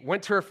 she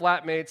went to her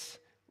flatmate's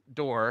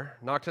door,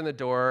 knocked on the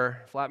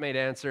door. Flatmate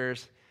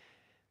answers.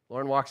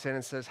 Lauren walks in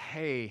and says,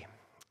 "Hey,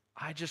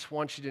 I just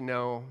want you to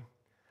know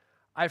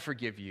I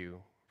forgive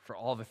you for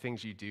all the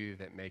things you do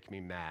that make me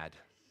mad."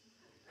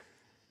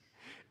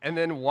 And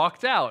then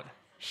walked out,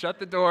 shut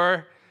the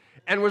door,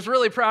 and was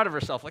really proud of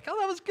herself. Like, oh,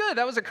 that was good.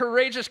 That was a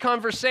courageous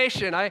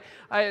conversation.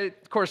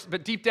 Of course,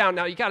 but deep down,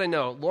 now you got to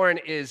know, Lauren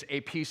is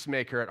a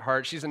peacemaker at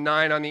heart. She's a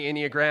 9 on the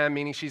Enneagram,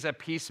 meaning she's a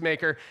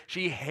peacemaker.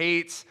 She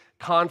hates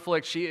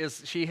conflict. She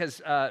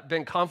has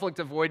been conflict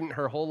avoidant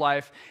her whole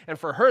life. And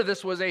for her,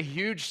 this was a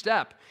huge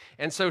step.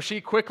 And so she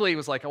quickly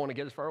was like, I want to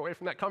get as far away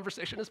from that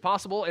conversation as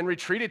possible, and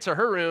retreated to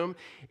her room,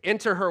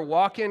 into her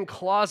walk-in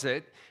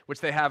closet, which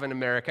they have in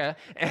America,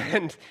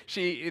 and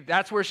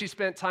that's where she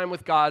spent time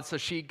with God. So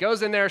she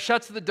goes in there,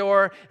 shuts the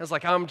door, and is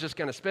like, I'm just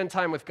going to spend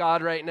time with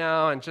God right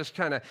now and just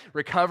kind of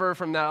recover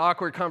from that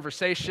awkward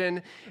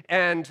conversation,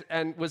 and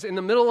was in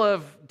the middle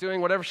of doing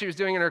whatever she was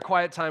doing in her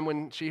quiet time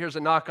when she hears a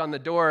knock on the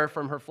door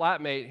from her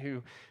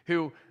flatmate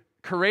who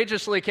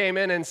courageously came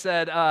in and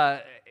said,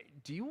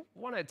 do you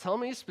want to tell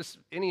me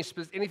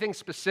anything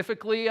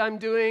specifically I'm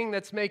doing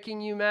that's making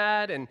you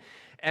mad?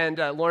 And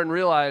Lauren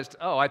realized,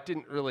 I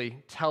didn't really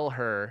tell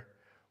her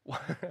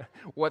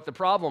what the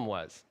problem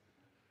was.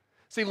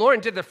 See, Lauren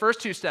did the first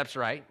two steps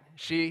right.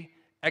 She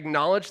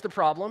acknowledged the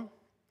problem.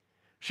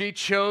 She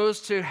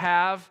chose to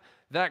have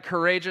that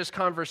courageous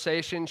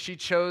conversation. She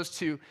chose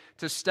to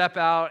step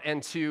out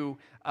and to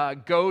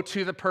go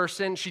to the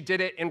person. She did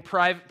it in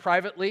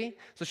privately,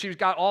 so she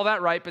got all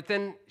that right, but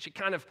then she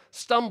kind of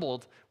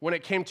stumbled when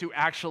it came to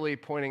actually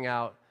pointing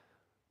out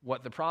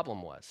what the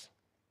problem was.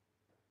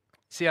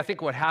 See, I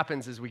think what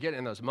happens is we get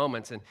in those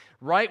moments, and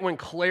right when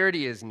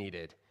clarity is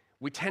needed,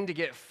 we tend to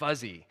get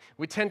fuzzy.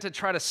 We tend to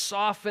try to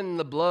soften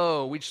the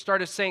blow. We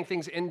started saying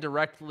things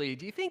indirectly.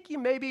 Do you think you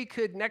maybe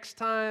could next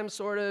time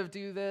sort of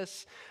do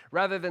this?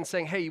 Rather than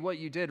saying, hey, what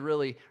you did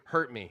really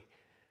hurt me.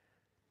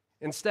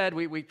 Instead,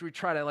 we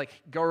try to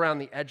go around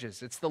the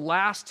edges. It's the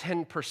last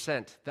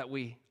 10% that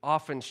we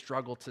often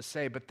struggle to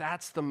say, but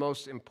that's the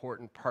most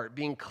important part.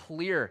 Being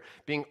clear,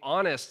 being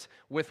honest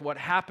with what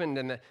happened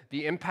and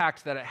the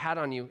impact that it had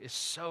on you is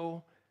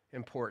so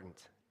important.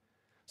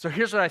 So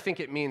here's what I think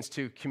it means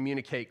to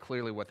communicate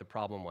clearly what the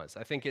problem was.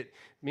 I think it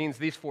means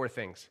these four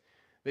things.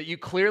 That you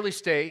clearly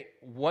state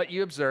what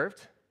you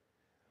observed,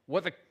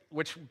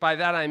 which by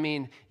that I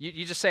mean,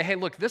 you just say, hey,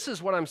 look, this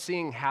is what I'm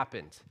seeing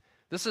happened.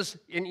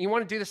 And you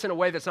want to do this in a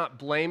way that's not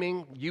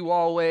blaming, you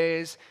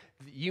always,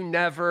 you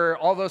never,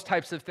 all those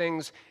types of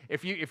things.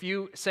 If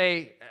you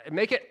say,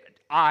 make it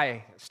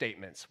I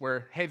statements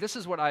where, hey, this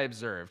is what I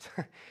observed,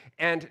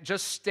 and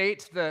just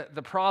state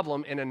the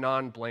problem in a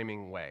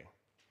non-blaming way.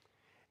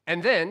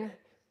 And then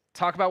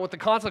talk about what the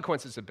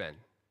consequences have been.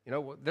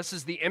 This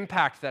is the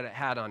impact that it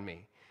had on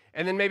me.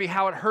 And then maybe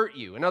how it hurt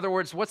you. In other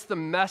words, what's the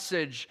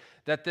message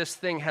that this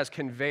thing has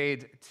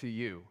conveyed to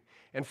you?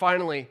 And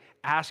finally,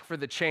 ask for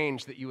the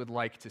change that you would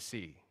like to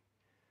see.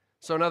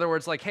 So in other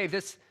words, hey,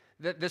 this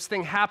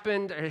thing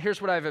happened.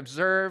 Here's what I've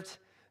observed.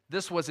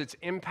 This was its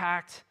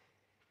impact.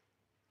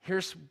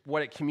 Here's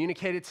what it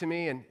communicated to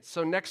me. And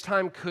so next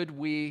time, could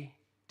we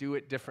do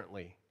it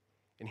differently?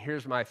 And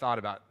here's my thought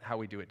about how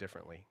we do it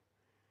differently.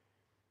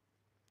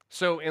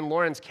 So in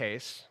Lauren's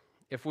case,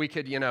 if we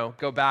could,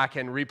 go back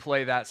and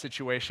replay that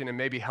situation and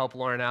maybe help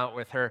Lauren out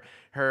with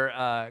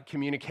her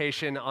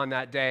communication on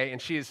that day. And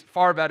she's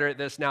far better at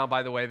this now,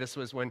 by the way. This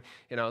was when,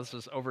 this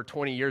was over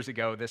 20 years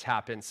ago this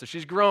happened. So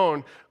she's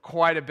grown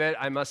quite a bit,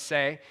 I must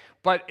say.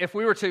 But if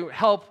we were to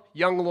help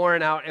young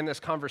Lauren out in this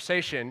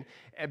conversation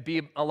and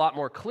be a lot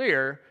more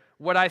clear,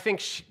 what I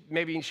think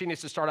maybe she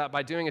needs to start out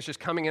by doing is just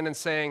coming in and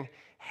saying,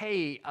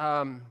 hey,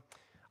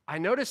 I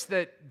noticed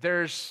that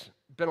there's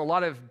been a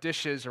lot of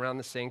dishes around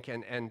the sink,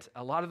 and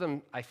a lot of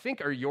them, I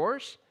think, are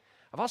yours.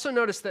 I've also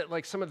noticed that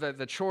some of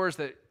the chores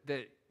that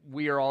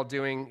we are all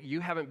doing,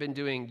 you haven't been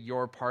doing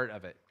your part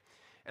of it.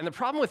 And the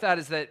problem with that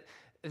is that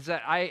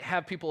I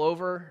have people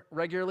over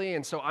regularly,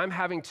 and so I'm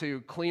having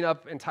to clean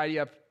up and tidy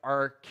up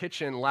our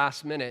kitchen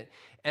last minute.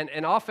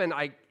 And often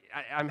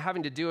I'm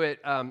having to do it,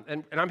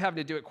 and I'm having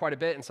to do it quite a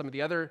bit, and some of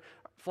the other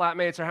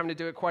flatmates are having to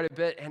do it quite a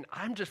bit, and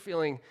I'm just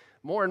feeling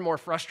more and more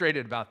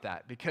frustrated about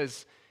that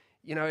because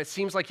it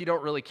seems like you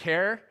don't really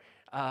care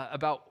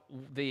about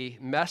the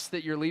mess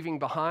that you're leaving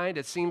behind.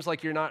 It seems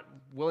like you're not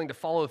willing to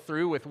follow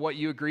through with what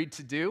you agreed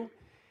to do.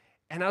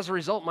 And as a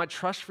result, my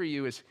trust for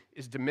you is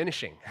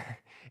diminishing.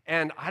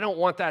 And I don't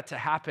want that to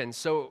happen.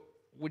 So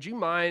would you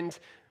mind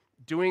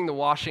doing the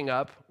washing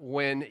up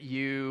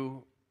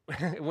whenever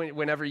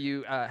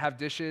you have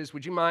dishes?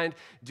 Would you mind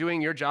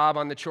doing your job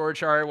on the chore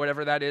chart,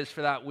 whatever that is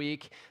for that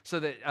week, so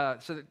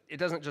that it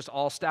doesn't just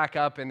all stack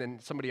up and then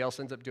somebody else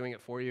ends up doing it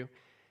for you?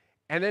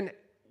 And then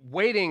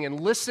waiting and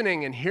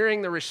listening and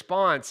hearing the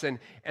response and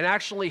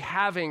actually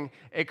having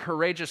a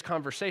courageous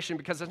conversation,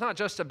 because it's not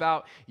just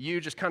about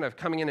you just kind of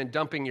coming in and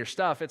dumping your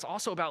stuff. It's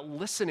also about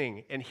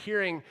listening and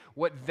hearing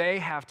what they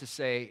have to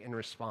say in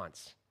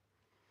response.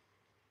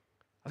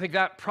 I think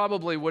that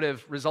probably would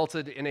have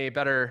resulted in a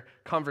better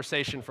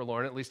conversation for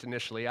Lauren, at least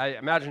initially. I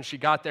imagine she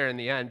got there in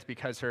the end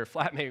because her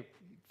flatmate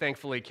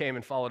thankfully came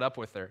and followed up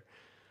with her.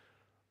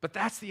 But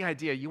that's the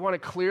idea. You want to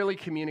clearly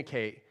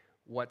communicate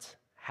what's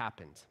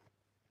happened.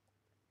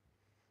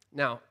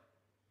 Now,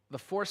 the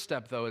fourth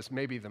step, though, is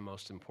maybe the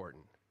most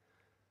important,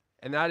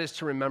 and that is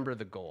to remember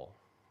the goal.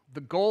 The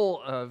goal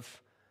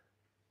of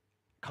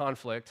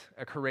conflict,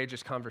 a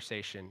courageous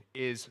conversation,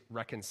 is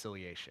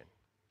reconciliation.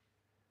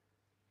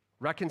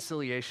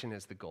 Reconciliation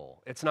is the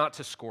goal. It's not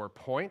to score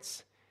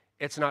points.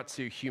 It's not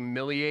to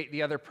humiliate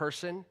the other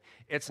person.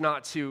 It's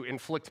not to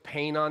inflict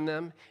pain on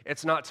them.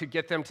 It's not to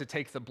get them to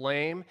take the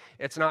blame.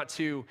 It's not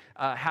to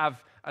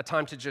have a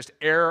time to just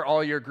air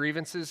all your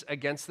grievances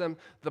against them.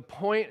 The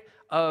point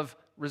of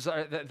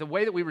the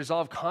way that we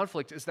resolve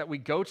conflict is that we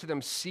go to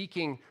them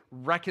seeking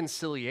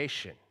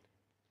reconciliation,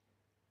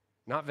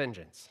 not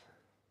vengeance.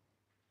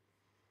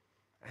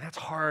 And that's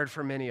hard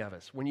for many of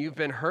us. When you've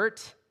been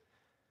hurt,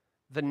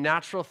 the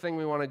natural thing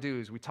we want to do,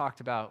 as we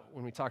talked about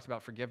when we talked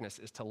about forgiveness,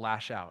 is to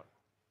lash out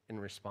in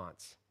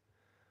response.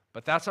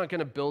 But that's not going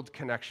to build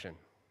connection.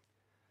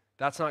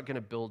 That's not going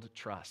to build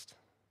trust.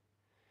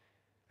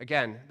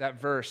 Again,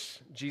 that verse,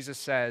 Jesus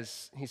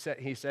says, he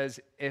says,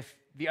 if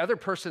the other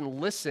person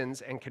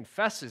listens and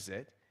confesses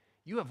it,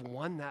 you have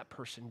won that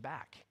person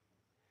back.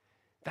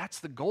 That's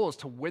the goal, is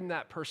to win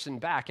that person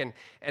back. And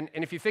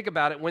if you think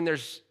about it, when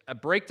there's a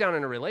breakdown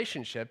in a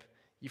relationship,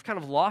 you've kind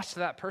of lost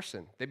that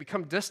person. They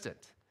become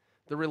distant.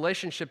 The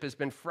relationship has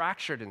been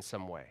fractured in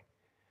some way.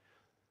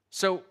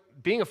 So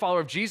being a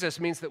follower of Jesus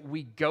means that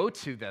we go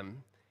to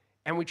them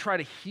and we try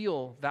to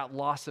heal that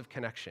loss of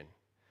connection.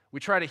 We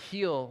try to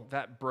heal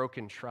that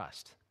broken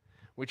trust.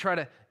 We try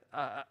to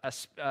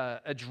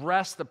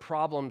address the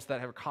problems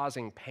that are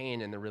causing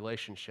pain in the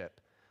relationship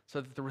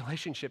so that the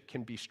relationship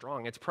can be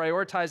strong. It's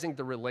prioritizing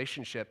the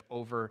relationship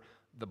over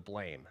the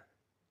blame.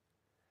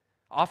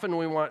 Often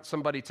we want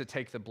somebody to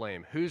take the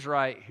blame. Who's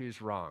right,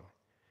 who's wrong?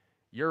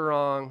 You're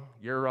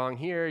wrong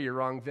here, you're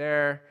wrong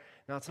there.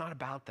 No, it's not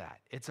about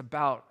that. It's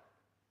about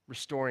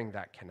restoring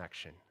that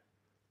connection.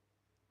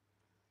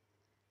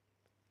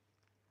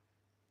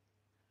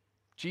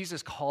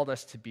 Jesus called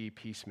us to be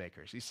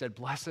peacemakers. He said,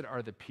 blessed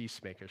are the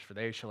peacemakers, for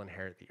they shall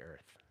inherit the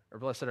earth. Or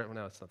blessed are,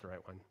 no, it's not the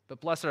right one.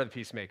 But blessed are the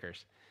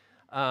peacemakers,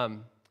 for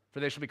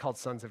they shall be called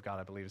sons of God,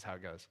 I believe is how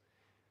it goes.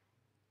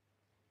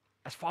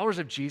 As followers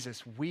of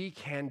Jesus, we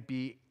can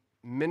be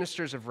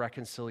ministers of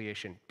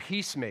reconciliation,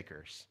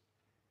 peacemakers.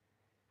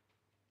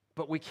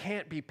 But we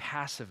can't be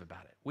passive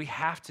about it. We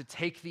have to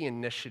take the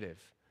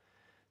initiative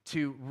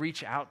to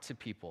reach out to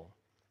people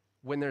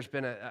when there's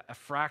been a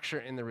fracture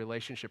in the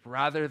relationship,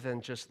 rather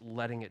than just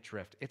letting it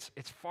drift. It's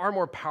far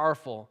more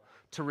powerful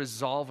to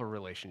resolve a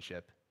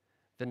relationship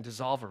than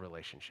dissolve a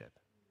relationship.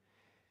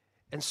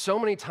 And so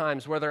many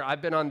times, whether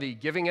I've been on the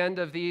giving end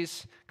of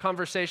these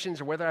conversations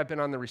or whether I've been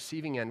on the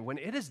receiving end, when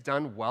it is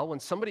done well, when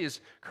somebody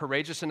is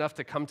courageous enough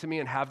to come to me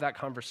and have that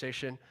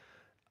conversation,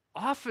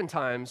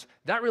 oftentimes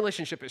that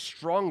relationship is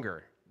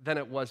stronger than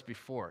it was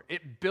before.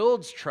 It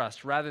builds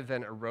trust rather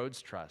than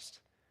erodes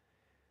trust.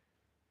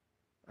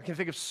 I can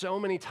think of so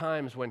many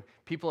times when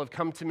people have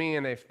come to me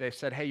and they've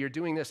said, hey, you're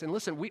doing this. And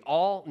listen, we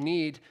all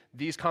need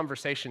these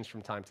conversations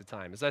from time to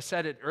time. As I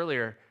said it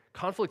earlier,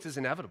 conflict is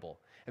inevitable.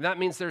 And that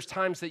means there's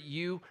times that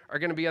you are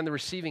going to be on the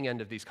receiving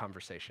end of these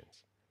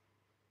conversations.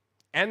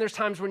 And there's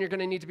times when you're going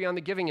to need to be on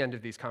the giving end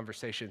of these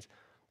conversations.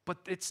 But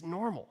it's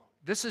normal.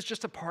 This is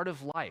just a part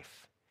of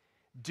life.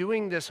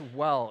 Doing this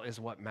well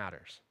is what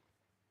matters.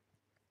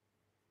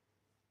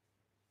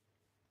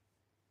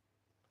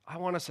 I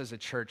want us as a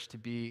church to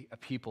be a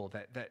people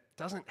that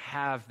doesn't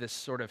have this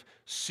sort of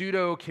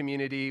pseudo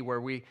community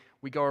where we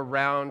go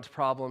around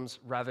problems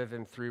rather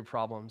than through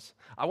problems.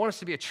 I want us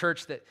to be a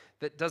church that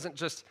doesn't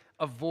just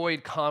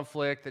avoid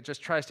conflict, that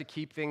just tries to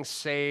keep things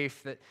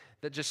safe,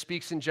 that just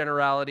speaks in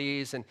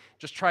generalities and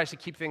just tries to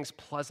keep things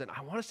pleasant.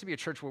 I want us to be a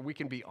church where we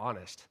can be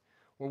honest,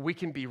 where we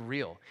can be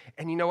real.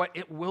 And you know what?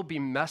 It will be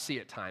messy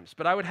at times,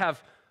 but I would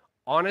have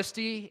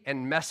honesty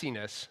and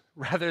messiness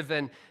rather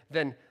than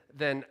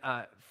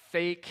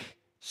fake,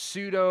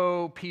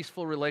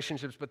 pseudo-peaceful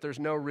relationships, but there's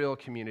no real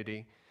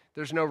community.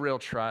 There's no real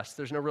trust.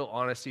 There's no real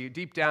honesty.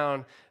 Deep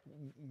down,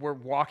 we're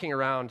walking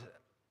around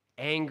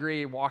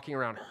angry, walking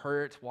around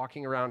hurt,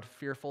 walking around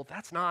fearful.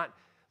 That's not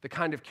the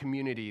kind of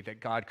community that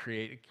God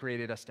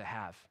created us to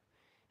have.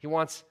 He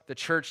wants the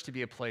church to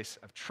be a place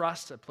of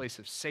trust, a place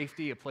of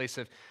safety, a place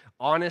of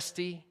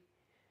honesty,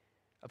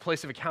 a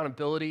place of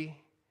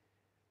accountability,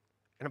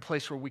 and a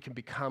place where we can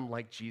become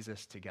like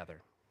Jesus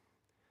together.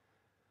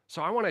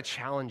 So I want to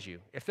challenge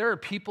you. If there are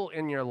people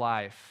in your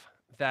life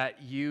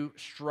that you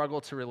struggle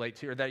to relate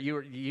to or that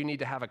you need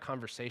to have a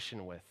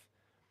conversation with,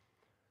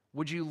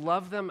 would you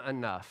love them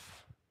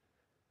enough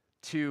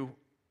to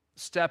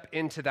step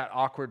into that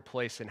awkward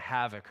place and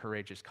have a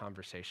courageous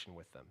conversation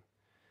with them?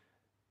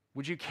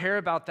 Would you care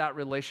about that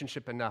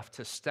relationship enough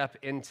to step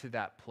into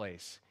that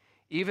place,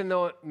 even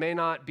though it may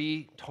not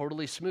be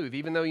totally smooth,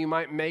 even though you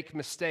might make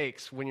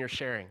mistakes when you're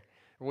sharing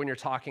or when you're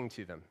talking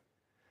to them?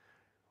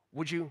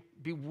 Would you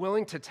be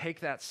willing to take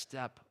that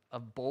step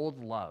of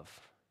bold love?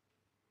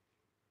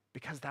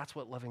 Because that's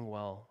what loving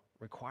well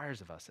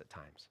requires of us at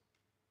times.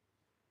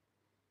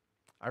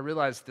 I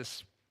realize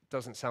this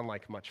doesn't sound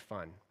like much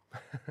fun,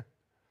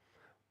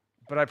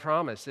 but I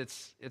promise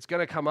it's going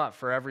to come up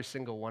for every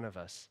single one of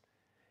us.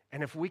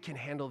 And if we can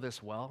handle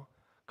this well,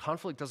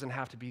 conflict doesn't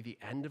have to be the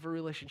end of a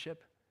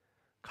relationship.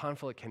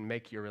 Conflict can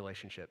make your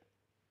relationship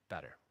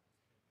better.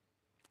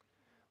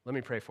 Let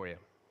me pray for you.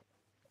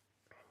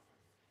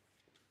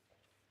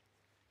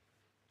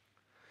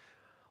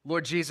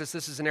 Lord Jesus,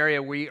 this is an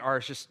area we are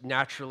just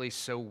naturally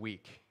so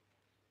weak.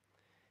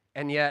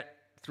 And yet,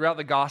 throughout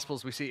the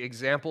Gospels, we see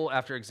example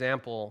after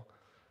example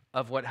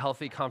of what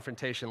healthy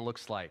confrontation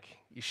looks like.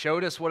 You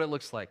showed us what it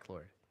looks like,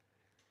 Lord.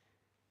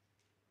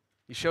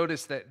 You showed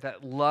us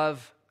that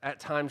love at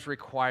times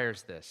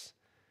requires this.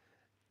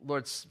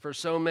 Lord, for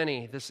so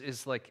many, this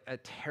is like a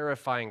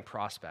terrifying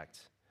prospect.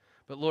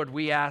 But Lord,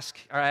 I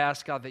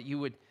ask, God, that you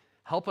would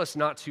help us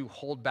not to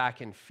hold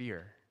back in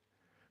fear.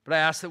 But I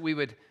ask that we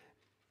would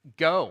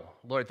go,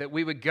 Lord, that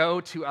we would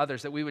go to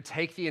others, that we would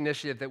take the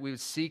initiative, that we would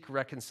seek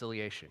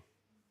reconciliation.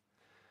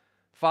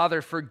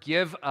 Father,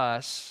 forgive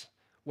us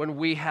when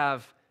we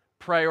have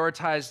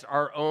prioritized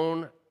our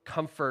own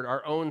comfort,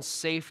 our own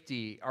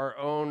safety, our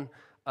own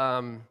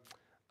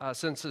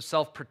sense of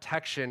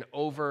self-protection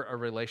over a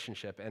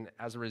relationship, and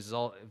as a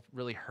result, it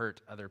really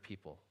hurt other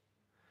people.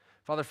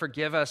 Father,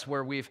 forgive us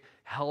where we've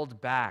held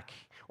back,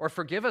 or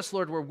forgive us,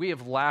 Lord, where we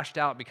have lashed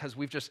out because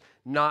we've just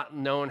not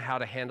known how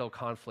to handle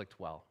conflict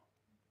well.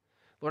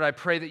 Lord, I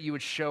pray that you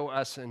would show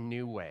us a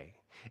new way,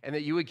 and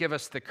that you would give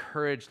us the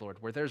courage,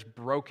 Lord, where there's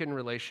broken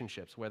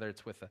relationships, whether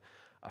it's with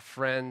a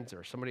friend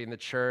or somebody in the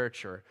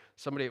church or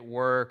somebody at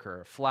work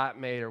or a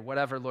flatmate or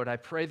whatever, Lord, I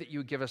pray that you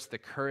would give us the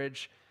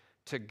courage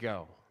to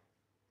go,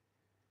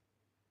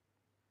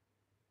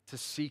 to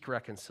seek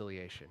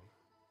reconciliation.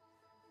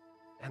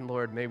 And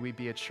Lord, may we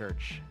be a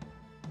church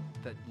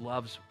that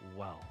loves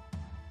well.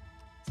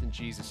 It's in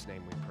Jesus'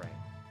 name we pray.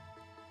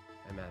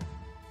 Amen.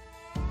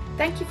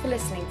 Thank you for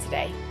listening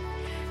today.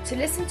 To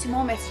listen to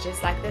more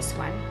messages like this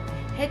one,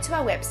 head to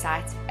our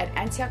website at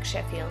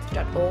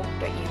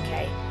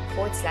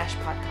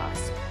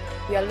antiochsheffield.org.uk/podcast.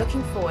 We are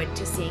looking forward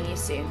to seeing you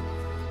soon.